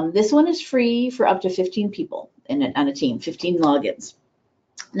 This one is free for up to 15 people on a team, 15 logins.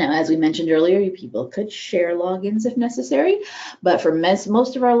 Now, as we mentioned earlier, people could share logins if necessary, but for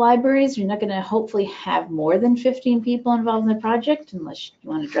most of our libraries, you're not going to hopefully have more than 15 people involved in the project, unless you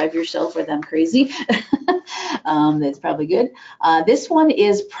want to drive yourself or them crazy. That's probably good. This one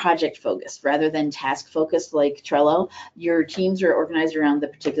is project focused rather than task focused like Trello. Your teams are organized around the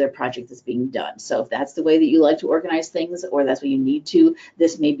particular project that's being done. So if that's the way that you like to organize things, or that's what you need to,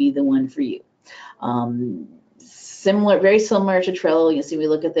 this may be the one for you. Very similar to Trello. You see, we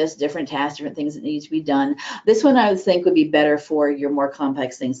look at this, different tasks, different things that need to be done. This one I would think would be better for your more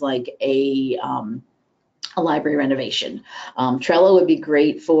complex things like a library renovation. Trello would be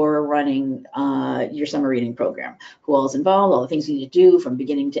great for running your summer reading program. Who all is involved, all the things you need to do from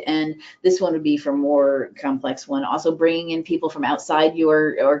beginning to end. This one would be for more complex one. Also bringing in people from outside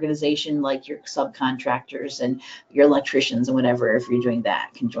your organization, like your subcontractors and your electricians and whatever, if you're doing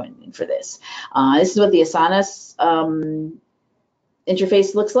that, can join in for this. This is what the Asana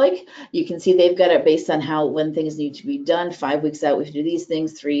interface looks like. You can see they've got it based on when things need to be done. 5 weeks out, we have to do these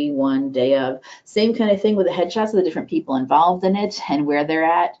things. 3, 1, day of. Same kind of thing with the headshots of the different people involved in it and where they're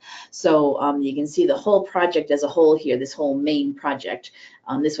at. So you can see the whole project as a whole here, this whole main project.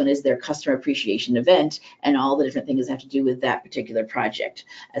 This one is their customer appreciation event, and all the different things have to do with that particular project,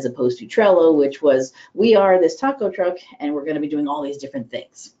 as opposed to Trello, which was, we are this taco truck and we're going to be doing all these different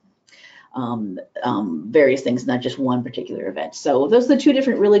things. Various things, not just one particular event. So those are the two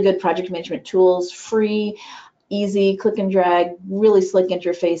different really good project management tools, free, easy, click and drag, really slick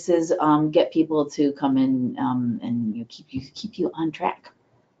interfaces, get people to come in and keep you on track.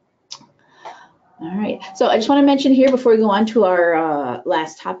 All right, so I just want to mention here before we go on to our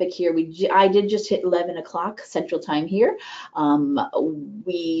last topic here, I did just hit 11 o'clock Central Time here.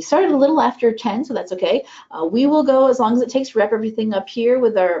 We started a little after 10, so that's okay. We will go as long as it takes to wrap everything up here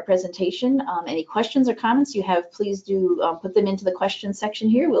with our presentation. Any questions or comments you have, please do put them into the questions section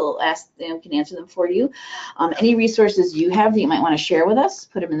here. We'll ask them, can answer them for you. Any resources you have that you might want to share with us,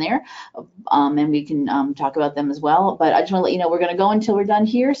 put them in there, and we can talk about them as well. But I just want to let you know we're going to go until we're done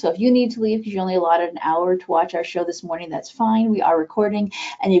here. So if you need to leave because you're only allotted an hour to watch our show this morning, that's fine. We are recording,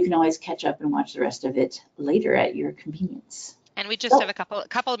 and you can always catch up and watch the rest of it later at your convenience. And we just have a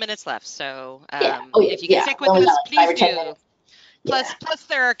couple of minutes left, so if you can stick with us, please do. Plus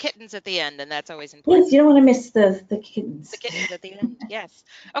there are kittens at the end, and that's always important. Yes, you don't want to miss the kittens. The kittens at the end, yes.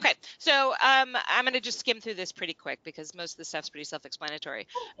 Okay, so I'm going to just skim through this pretty quick because most of the stuff's pretty self-explanatory.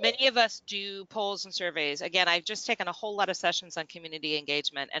 Many of us do polls and surveys. Again, I've just taken a whole lot of sessions on community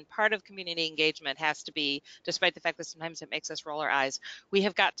engagement, and part of community engagement has to be, despite the fact that sometimes it makes us roll our eyes, we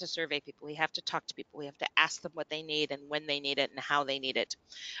have got to survey people. We have to talk to people. We have to ask them what they need and when they need it and how they need it.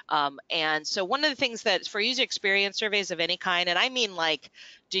 And so one of the things that for user experience surveys of any kind, and I mean like,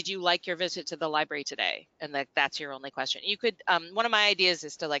 did you like your visit to the library today? And that's your only question. You could, one of my ideas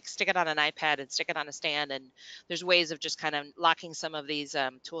is to like stick it on an iPad and stick it on a stand. And there's ways of just kind of locking some of these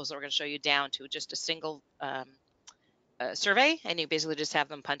tools that we're going to show you down to just a single survey. And you basically just have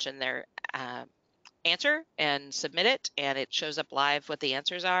them punch in their answer and submit it, and it shows up live what the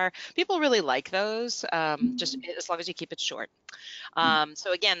answers are. People really like those, just as long as you keep it short.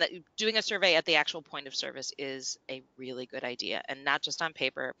 So again, doing a survey at the actual point of service is a really good idea, and not just on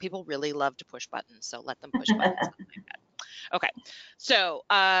paper. People really love to push buttons, so let them push buttons on the iPad. Okay, so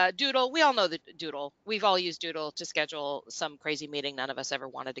Doodle, we all know the Doodle. We've all used Doodle to schedule some crazy meeting none of us ever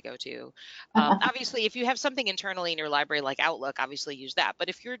wanted to go to. Obviously, if you have something internally in your library like Outlook, obviously use that. But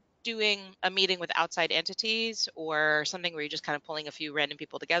if you're doing a meeting with outside entities or something where you're just kind of pulling a few random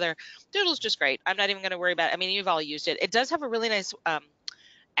people together, Doodle's just great. I'm not even going to worry about it. I mean, you've all used it. It does have a really nice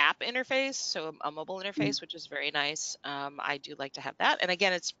app interface, so a mobile interface, which is very nice. I do like to have that. And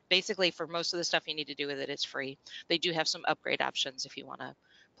again, it's basically for most of the stuff you need to do with it, it's free. They do have some upgrade options if you want to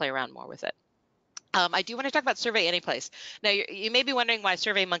play around more with it. I do want to talk about Survey Anyplace. Now, you may be wondering why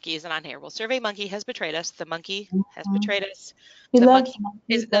SurveyMonkey isn't on here. Well, SurveyMonkey has betrayed us. The monkey has betrayed us.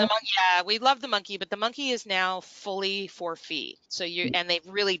 Yeah, we love the monkey, but the monkey is now fully for fee. So and they've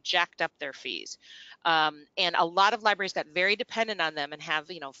really jacked up their fees. And a lot of libraries got very dependent on them and have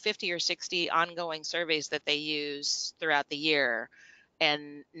 50 or 60 ongoing surveys that they use throughout the year.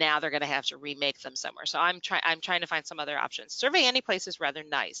 and now they're going to have to remake them somewhere. So I'm trying to find some other options. Survey Any Place is rather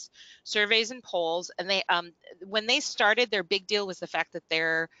nice. Surveys and polls, and they when they started, their big deal was the fact that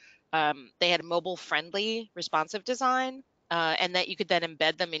they had a mobile friendly responsive design. And that you could then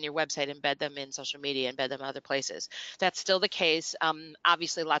embed them in your website, embed them in social media, embed them in other places. That's still the case.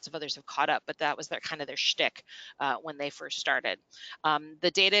 Obviously, lots of others have caught up, but that was their kind of their shtick when they first started.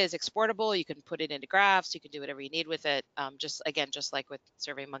 The data is exportable. You can put it into graphs. You can do whatever you need with it. Just like with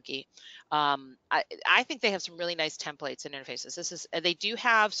SurveyMonkey. I think they have some really nice templates and interfaces. They do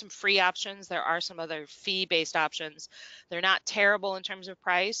have some free options. There are some other fee-based options. They're not terrible in terms of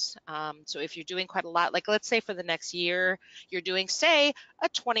price. So if you're doing quite a lot, like let's say for the next year, you're doing, say, a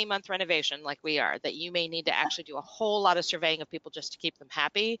 20-month renovation like we are, that you may need to actually do a whole lot of surveying of people just to keep them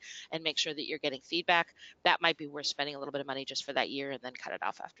happy and make sure that you're getting feedback. That might be worth spending a little bit of money just for that year and then cut it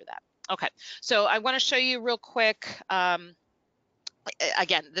off after that. Okay, so I want to show you real quick.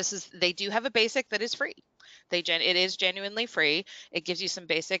 Again, they do have a basic that is free. It is genuinely free. It gives you some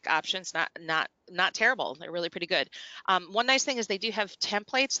basic options, not terrible. They're really pretty good. One nice thing is they do have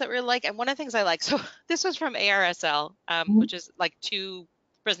templates that we like, and one of the things I like. So this was from ARSL, which is like 2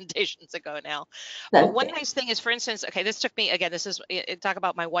 presentations ago now. But one nice thing is, for instance, okay, this took me, again, this is talk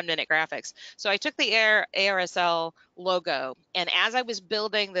about my 1-minute graphics. So I took the ARSL logo, and as I was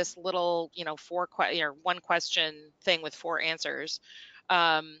building this little, 1 question thing with 4 answers,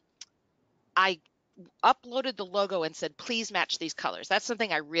 I uploaded the logo and said, please match these colors. That's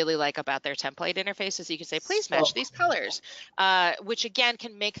something I really like about their template interface, is you can say, please match these colors, which again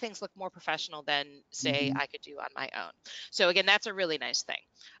can make things look more professional than, say, I could do on my own. So again, that's a really nice thing.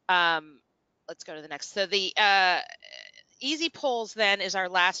 Let's go to the next. So the easy polls then is our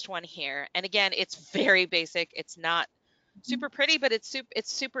last one here. And again, it's very basic. It's not super pretty, but it's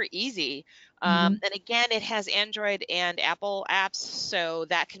super easy. And again, it has Android and Apple apps, so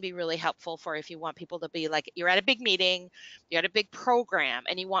that can be really helpful for if you want people to be like, you're at a big meeting, you're at a big program,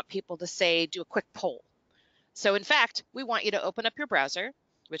 and you want people to say, do a quick poll. So in fact, we want you to open up your browser,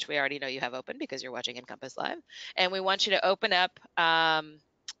 which we already know you have open because you're watching NCompass Live, and we want you to open up,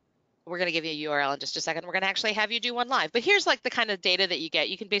 we're going to give you a URL in just a second. We're going to actually have you do one live. But here's like the kind of data that you get.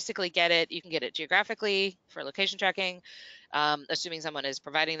 You can basically get it. You can get it geographically for location tracking, assuming someone is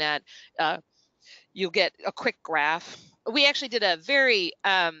providing that. You'll get a quick graph. We actually did a very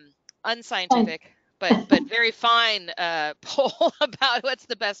unscientific but very fine poll about what's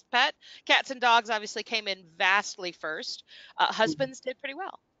the best pet. Cats and dogs obviously came in vastly first. Husbands did pretty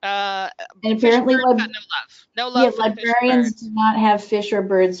well. And apparently, got no love. For librarians do not have fish or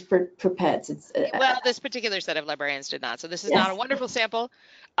birds for pets. Well, this particular set of librarians did not, so this is not a wonderful sample.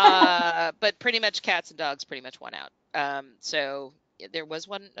 But pretty much cats and dogs pretty much won out. So there was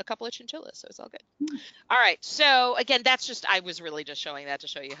a couple of chinchillas, so it's all good. All right, so again, I was really just showing that to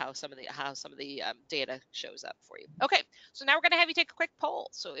show you how some of the data shows up for you. Okay, so now we're going to have you take a quick poll.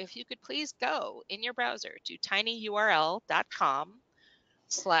 So if you could please go in your browser to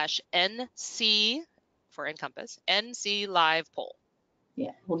tinyurl.com/NC for NCompass, NC live poll.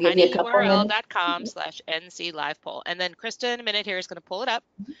 Yeah, we'll give you a couple tinyurl.com/NC live poll. And then Christa in a minute here is going to pull it up,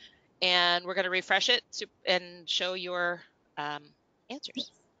 and we're going to refresh it and show your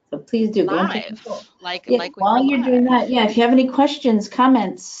answers. So please do live, while you're doing that. Yeah, if you have any questions,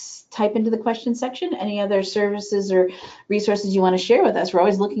 comments, type into the question section. Any other services or resources you want to share with us? We're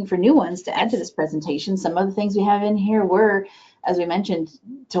always looking for new ones to add to this presentation. Some of the things we have in here were, as we mentioned,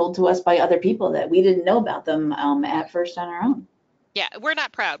 told to us by other people that we didn't know about them at first on our own. Yeah, we're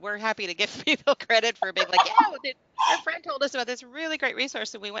not proud. We're happy to give people credit for being like, yeah, our friend told us about this really great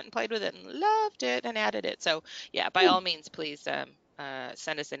resource and we went and played with it and loved it and added it. So yeah, by all means, please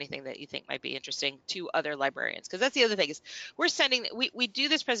send us anything that you think might be interesting to other librarians. Because that's the other thing is we do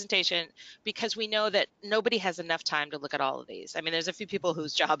this presentation because we know that nobody has enough time to look at all of these. I mean, there's a few people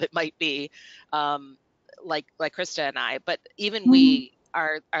whose job it might be like Christa and I, but even we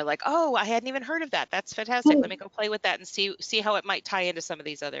are like, oh, I hadn't even heard of that. That's fantastic. Let me go play with that and see how it might tie into some of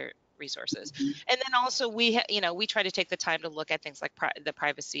these other resources. And then also we try to take the time to look at things like the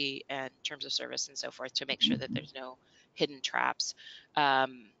privacy and terms of service and so forth to make sure that there's no hidden traps.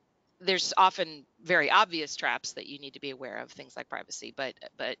 There's often very obvious traps that you need to be aware of, things like privacy, but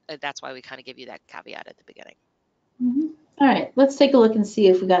that's why we kind of give you that caveat at the beginning. All right, let's take a look and see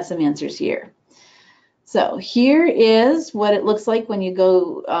if we got some answers here. So here is what it looks like when you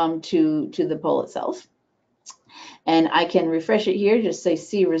go to the poll itself. And I can refresh it here, just say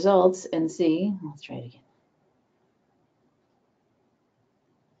see results and see. Let's try it again.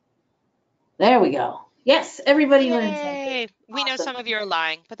 There we go. Yes, everybody learned something. We know some of you are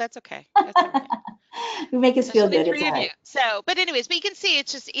lying, but that's okay. That's okay. You make us feel Especially good. It's three all of you. right. So, but anyways, but you can see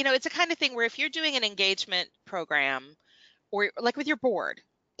it's just, it's a kind of thing where if you're doing an engagement program or like with your board,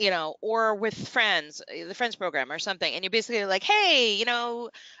 or with friends, the friends program or something, and you're basically like, hey,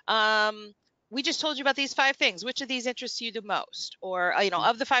 um, we just told you about these 5 things. Which of these interests you the most? Or,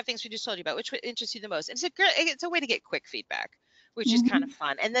 of the 5 things we just told you about, which interests you the most? And it's a way to get quick feedback, which is kind of Mhm.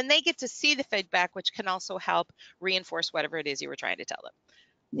 fun. And then they get to see the feedback, which can also help reinforce whatever it is you were trying to tell them.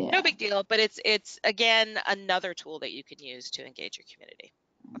 No Yeah. big deal, but it's again another tool that you can use to engage your community.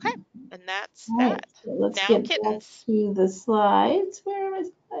 Okay, and that's All right. that. So let's Now get back kittens. to the slides. Where are my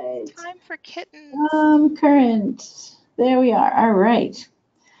slides? Time for kittens. Current. There we are. All right.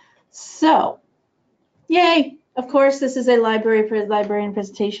 So, yay. Of course, this is a librarian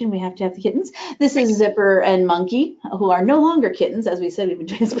presentation. We have to have the kittens. This Right. is Zipper and Monkey, who are no longer kittens. As we said, we've been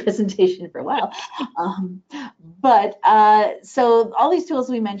doing this presentation for a while. So all these tools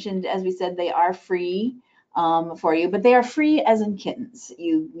we mentioned, as we said, they are free for you, but they are free as in kittens.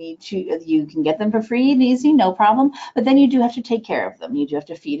 You can get them for free and easy, no problem, but then you do have to take care of them. You do have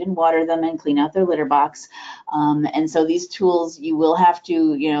to feed and water them and clean out their litter box. And so these tools, you will have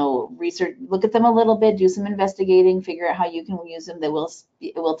to, research, look at them a little bit, do some investigating, figure out how you can use them. It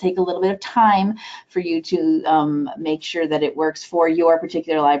will take a little bit of time for you to make sure that it works for your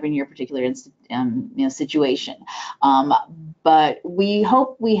particular library and your particular situation. But we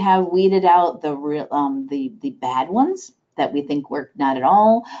hope we have weeded out the bad ones that we think work not at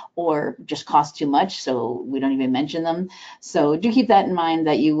all or just cost too much, so we don't even mention them. So do keep that in mind,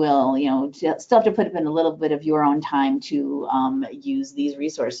 that you will, still have to put in a little bit of your own time to use these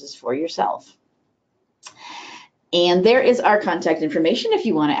resources for yourself. And there is our contact information if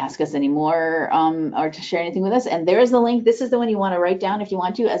you want to ask us any more or to share anything with us. And there is the link. This is the one you want to write down if you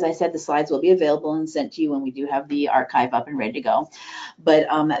want to. As I said, the slides will be available and sent to you when we do have the archive up and ready to go. But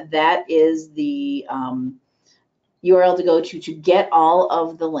that is the URL to go to get all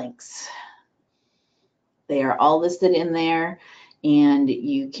of the links. They are all listed in there, and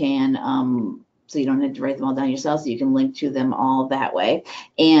you can so you don't have to write them all down yourself, so you can link to them all that way.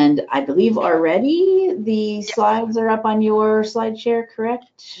 And I believe already the Yes. slides are up on your slide share,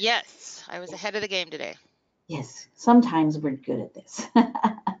 correct? Yes, I was ahead of the game today. Yes, sometimes we're good at this.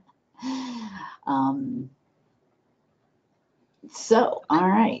 All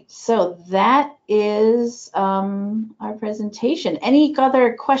right, so that is our presentation. Any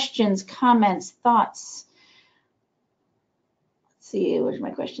other questions, comments, thoughts? See, where's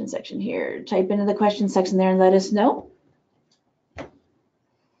my question section here? Type into the question section there and let us know.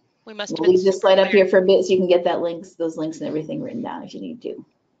 We must have We'll been leave this super slide up clear. here for a bit so you can get those links and everything written down if you need to.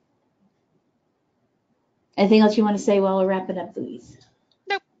 Anything else you want to say while we're wrapping up, Louise?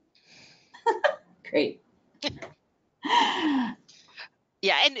 Nope. Great.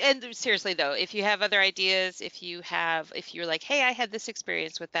 Yeah, and seriously though, if you have other ideas, if you're like, hey, I had this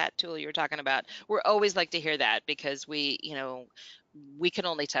experience with that tool you were talking about, we're always like to hear that, because we can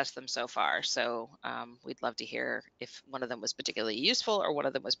only test them so far. So we'd love to hear if one of them was particularly useful or one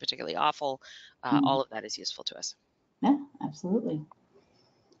of them was particularly awful. All of that is useful to us. Yeah, absolutely.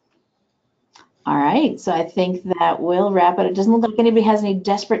 All right, so I think that will wrap it. It doesn't look like anybody has any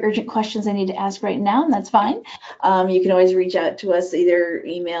desperate, urgent questions I need to ask right now, and that's fine. You can always reach out to us, either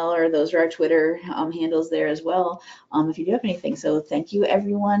email, or those are our Twitter handles there as well, if you do have anything. So thank you,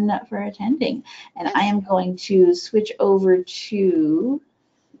 everyone, for attending. And Yes. I am going to switch over to,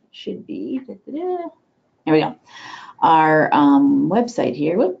 should be, there we go, our website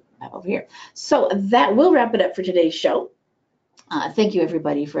here. Whoop, over here. So that will wrap it up for today's show. Thank you,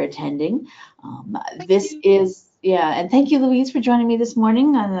 everybody, for attending. And thank you, Louise, for joining me this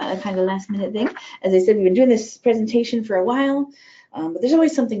morning on a kind of last minute thing. As I said, we've been doing this presentation for a while, but there's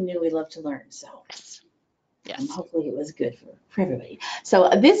always something new we love to learn. So yes. Hopefully it was good for everybody. So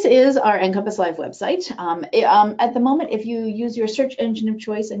this is our NCompass Live website. At the moment, if you use your search engine of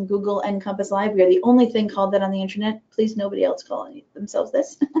choice and Google NCompass Live, we are the only thing called that on the internet. Please, nobody else call themselves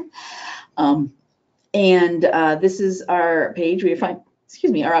this. This is our page where you find,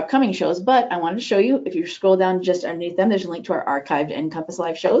 our upcoming shows. But I wanted to show you, if you scroll down just underneath them, there's a link to our archived NCompass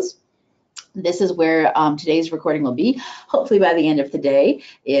Live shows. This is where today's recording will be, hopefully by the end of the day,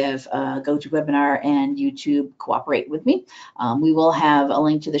 if GoToWebinar and YouTube cooperate with me. We will have a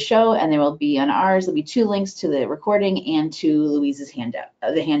link to the show, and there will be on ours, there'll be 2 links to the recording and to Louise's handout,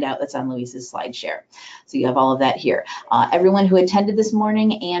 the handout that's on Louise's slide share. So you have all of that here. Everyone who attended this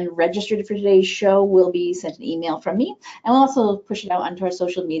morning and registered for today's show will be sent an email from me, and we'll also push it out onto our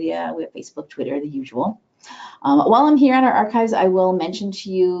social media. We have Facebook, Twitter, the usual. While I'm here on our archives, I will mention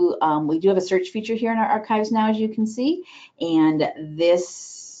to you, we do have a search feature here in our archives now, as you can see. And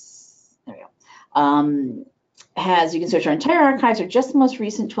this, there we go. You can search our entire archives or just the most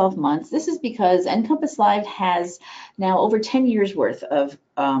recent 12 months. This is because NCompass Live has now over 10 years worth of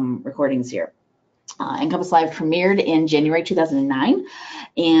recordings here. NCompass Live premiered in January 2009,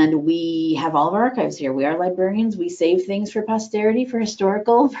 and we have all of our archives here. We are librarians. We save things for posterity for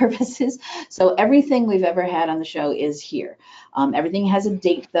historical purposes. So everything we've ever had on the show is here. Everything has a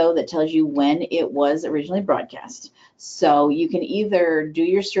date, though, that tells you when it was originally broadcast. So you can either do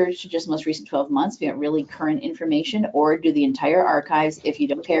your search to just most recent 12 months if you want really current information, or do the entire archives if you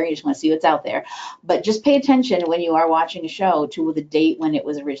don't care, you just want to see what's out there. But just pay attention when you are watching a show to the date when it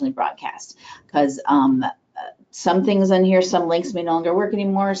was originally broadcast, because some things on here, some links may no longer work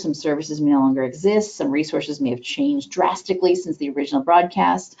anymore, some services may no longer exist, some resources may have changed drastically since the original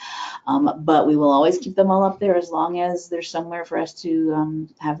broadcast, but we will always keep them all up there as long as there's somewhere for us to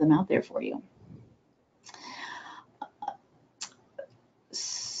have them out there for you.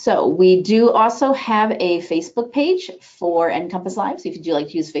 So we do also have a Facebook page for NCompass Live. So if you do like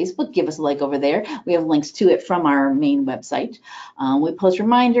to use Facebook, give us a like over there. We have links to it from our main website. We post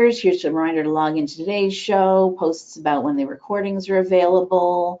reminders. Here's a reminder to log into today's show, posts about when the recordings are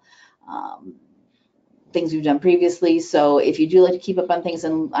available, things we've done previously. So if you do like to keep up on things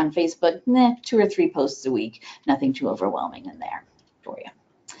on Facebook, 2 or 3 posts a week, nothing too overwhelming in there for you.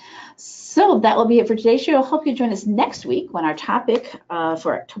 So that will be it for today's show. I hope you join us next week when our topic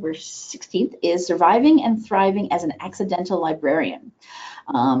for October 16th is Surviving and Thriving as an Accidental Librarian.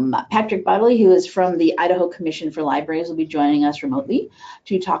 Patrick Bodley, who is from the Idaho Commission for Libraries, will be joining us remotely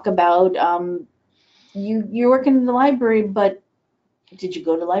to talk about you're working in the library, but did you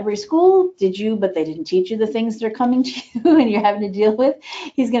go to library school? Did you, but they didn't teach you the things that are coming to you and you're having to deal with?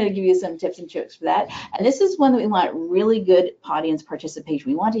 He's going to give you some tips and tricks for that. And this is one that we want really good audience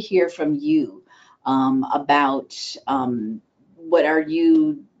participation. We want to hear from you about what are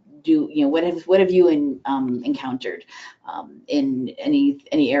you what have you encountered in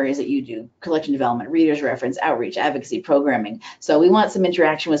any areas that you do, collection development, readers reference, outreach, advocacy, programming. So we want some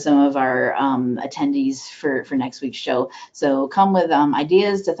interaction with some of our attendees for next week's show. So come with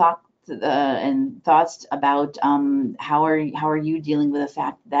ideas to and thoughts about how are you dealing with the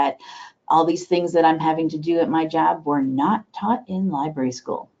fact that all these things that I'm having to do at my job were not taught in library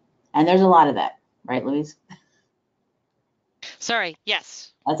school. And there's a lot of that, right, Louise? Sorry, yes.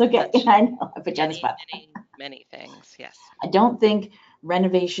 That's okay. I know, I put you on the spot. Many things, yes. I don't think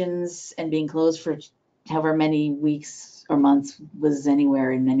renovations and being closed for however many weeks or months was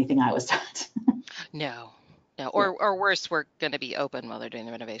anywhere in anything I was taught. No. Or worse, we're going to be open while they're doing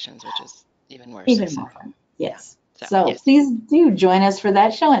the renovations, which is even worse. Even more fun. Yes. So yes. Please do join us for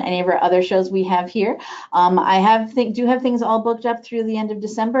that show and any of our other shows we have here. I do have things all booked up through the end of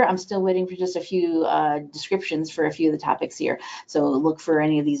December. I'm still waiting for just a few descriptions for a few of the topics here. So look for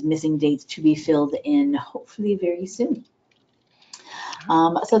any of these missing dates to be filled in hopefully very soon.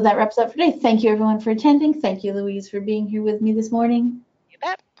 So that wraps up for today. Thank you everyone for attending. Thank you, Louise, for being here with me this morning. You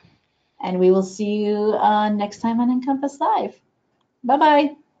bet. And we will see you next time on NCompass Live.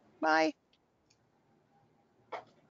 Bye-bye. Bye.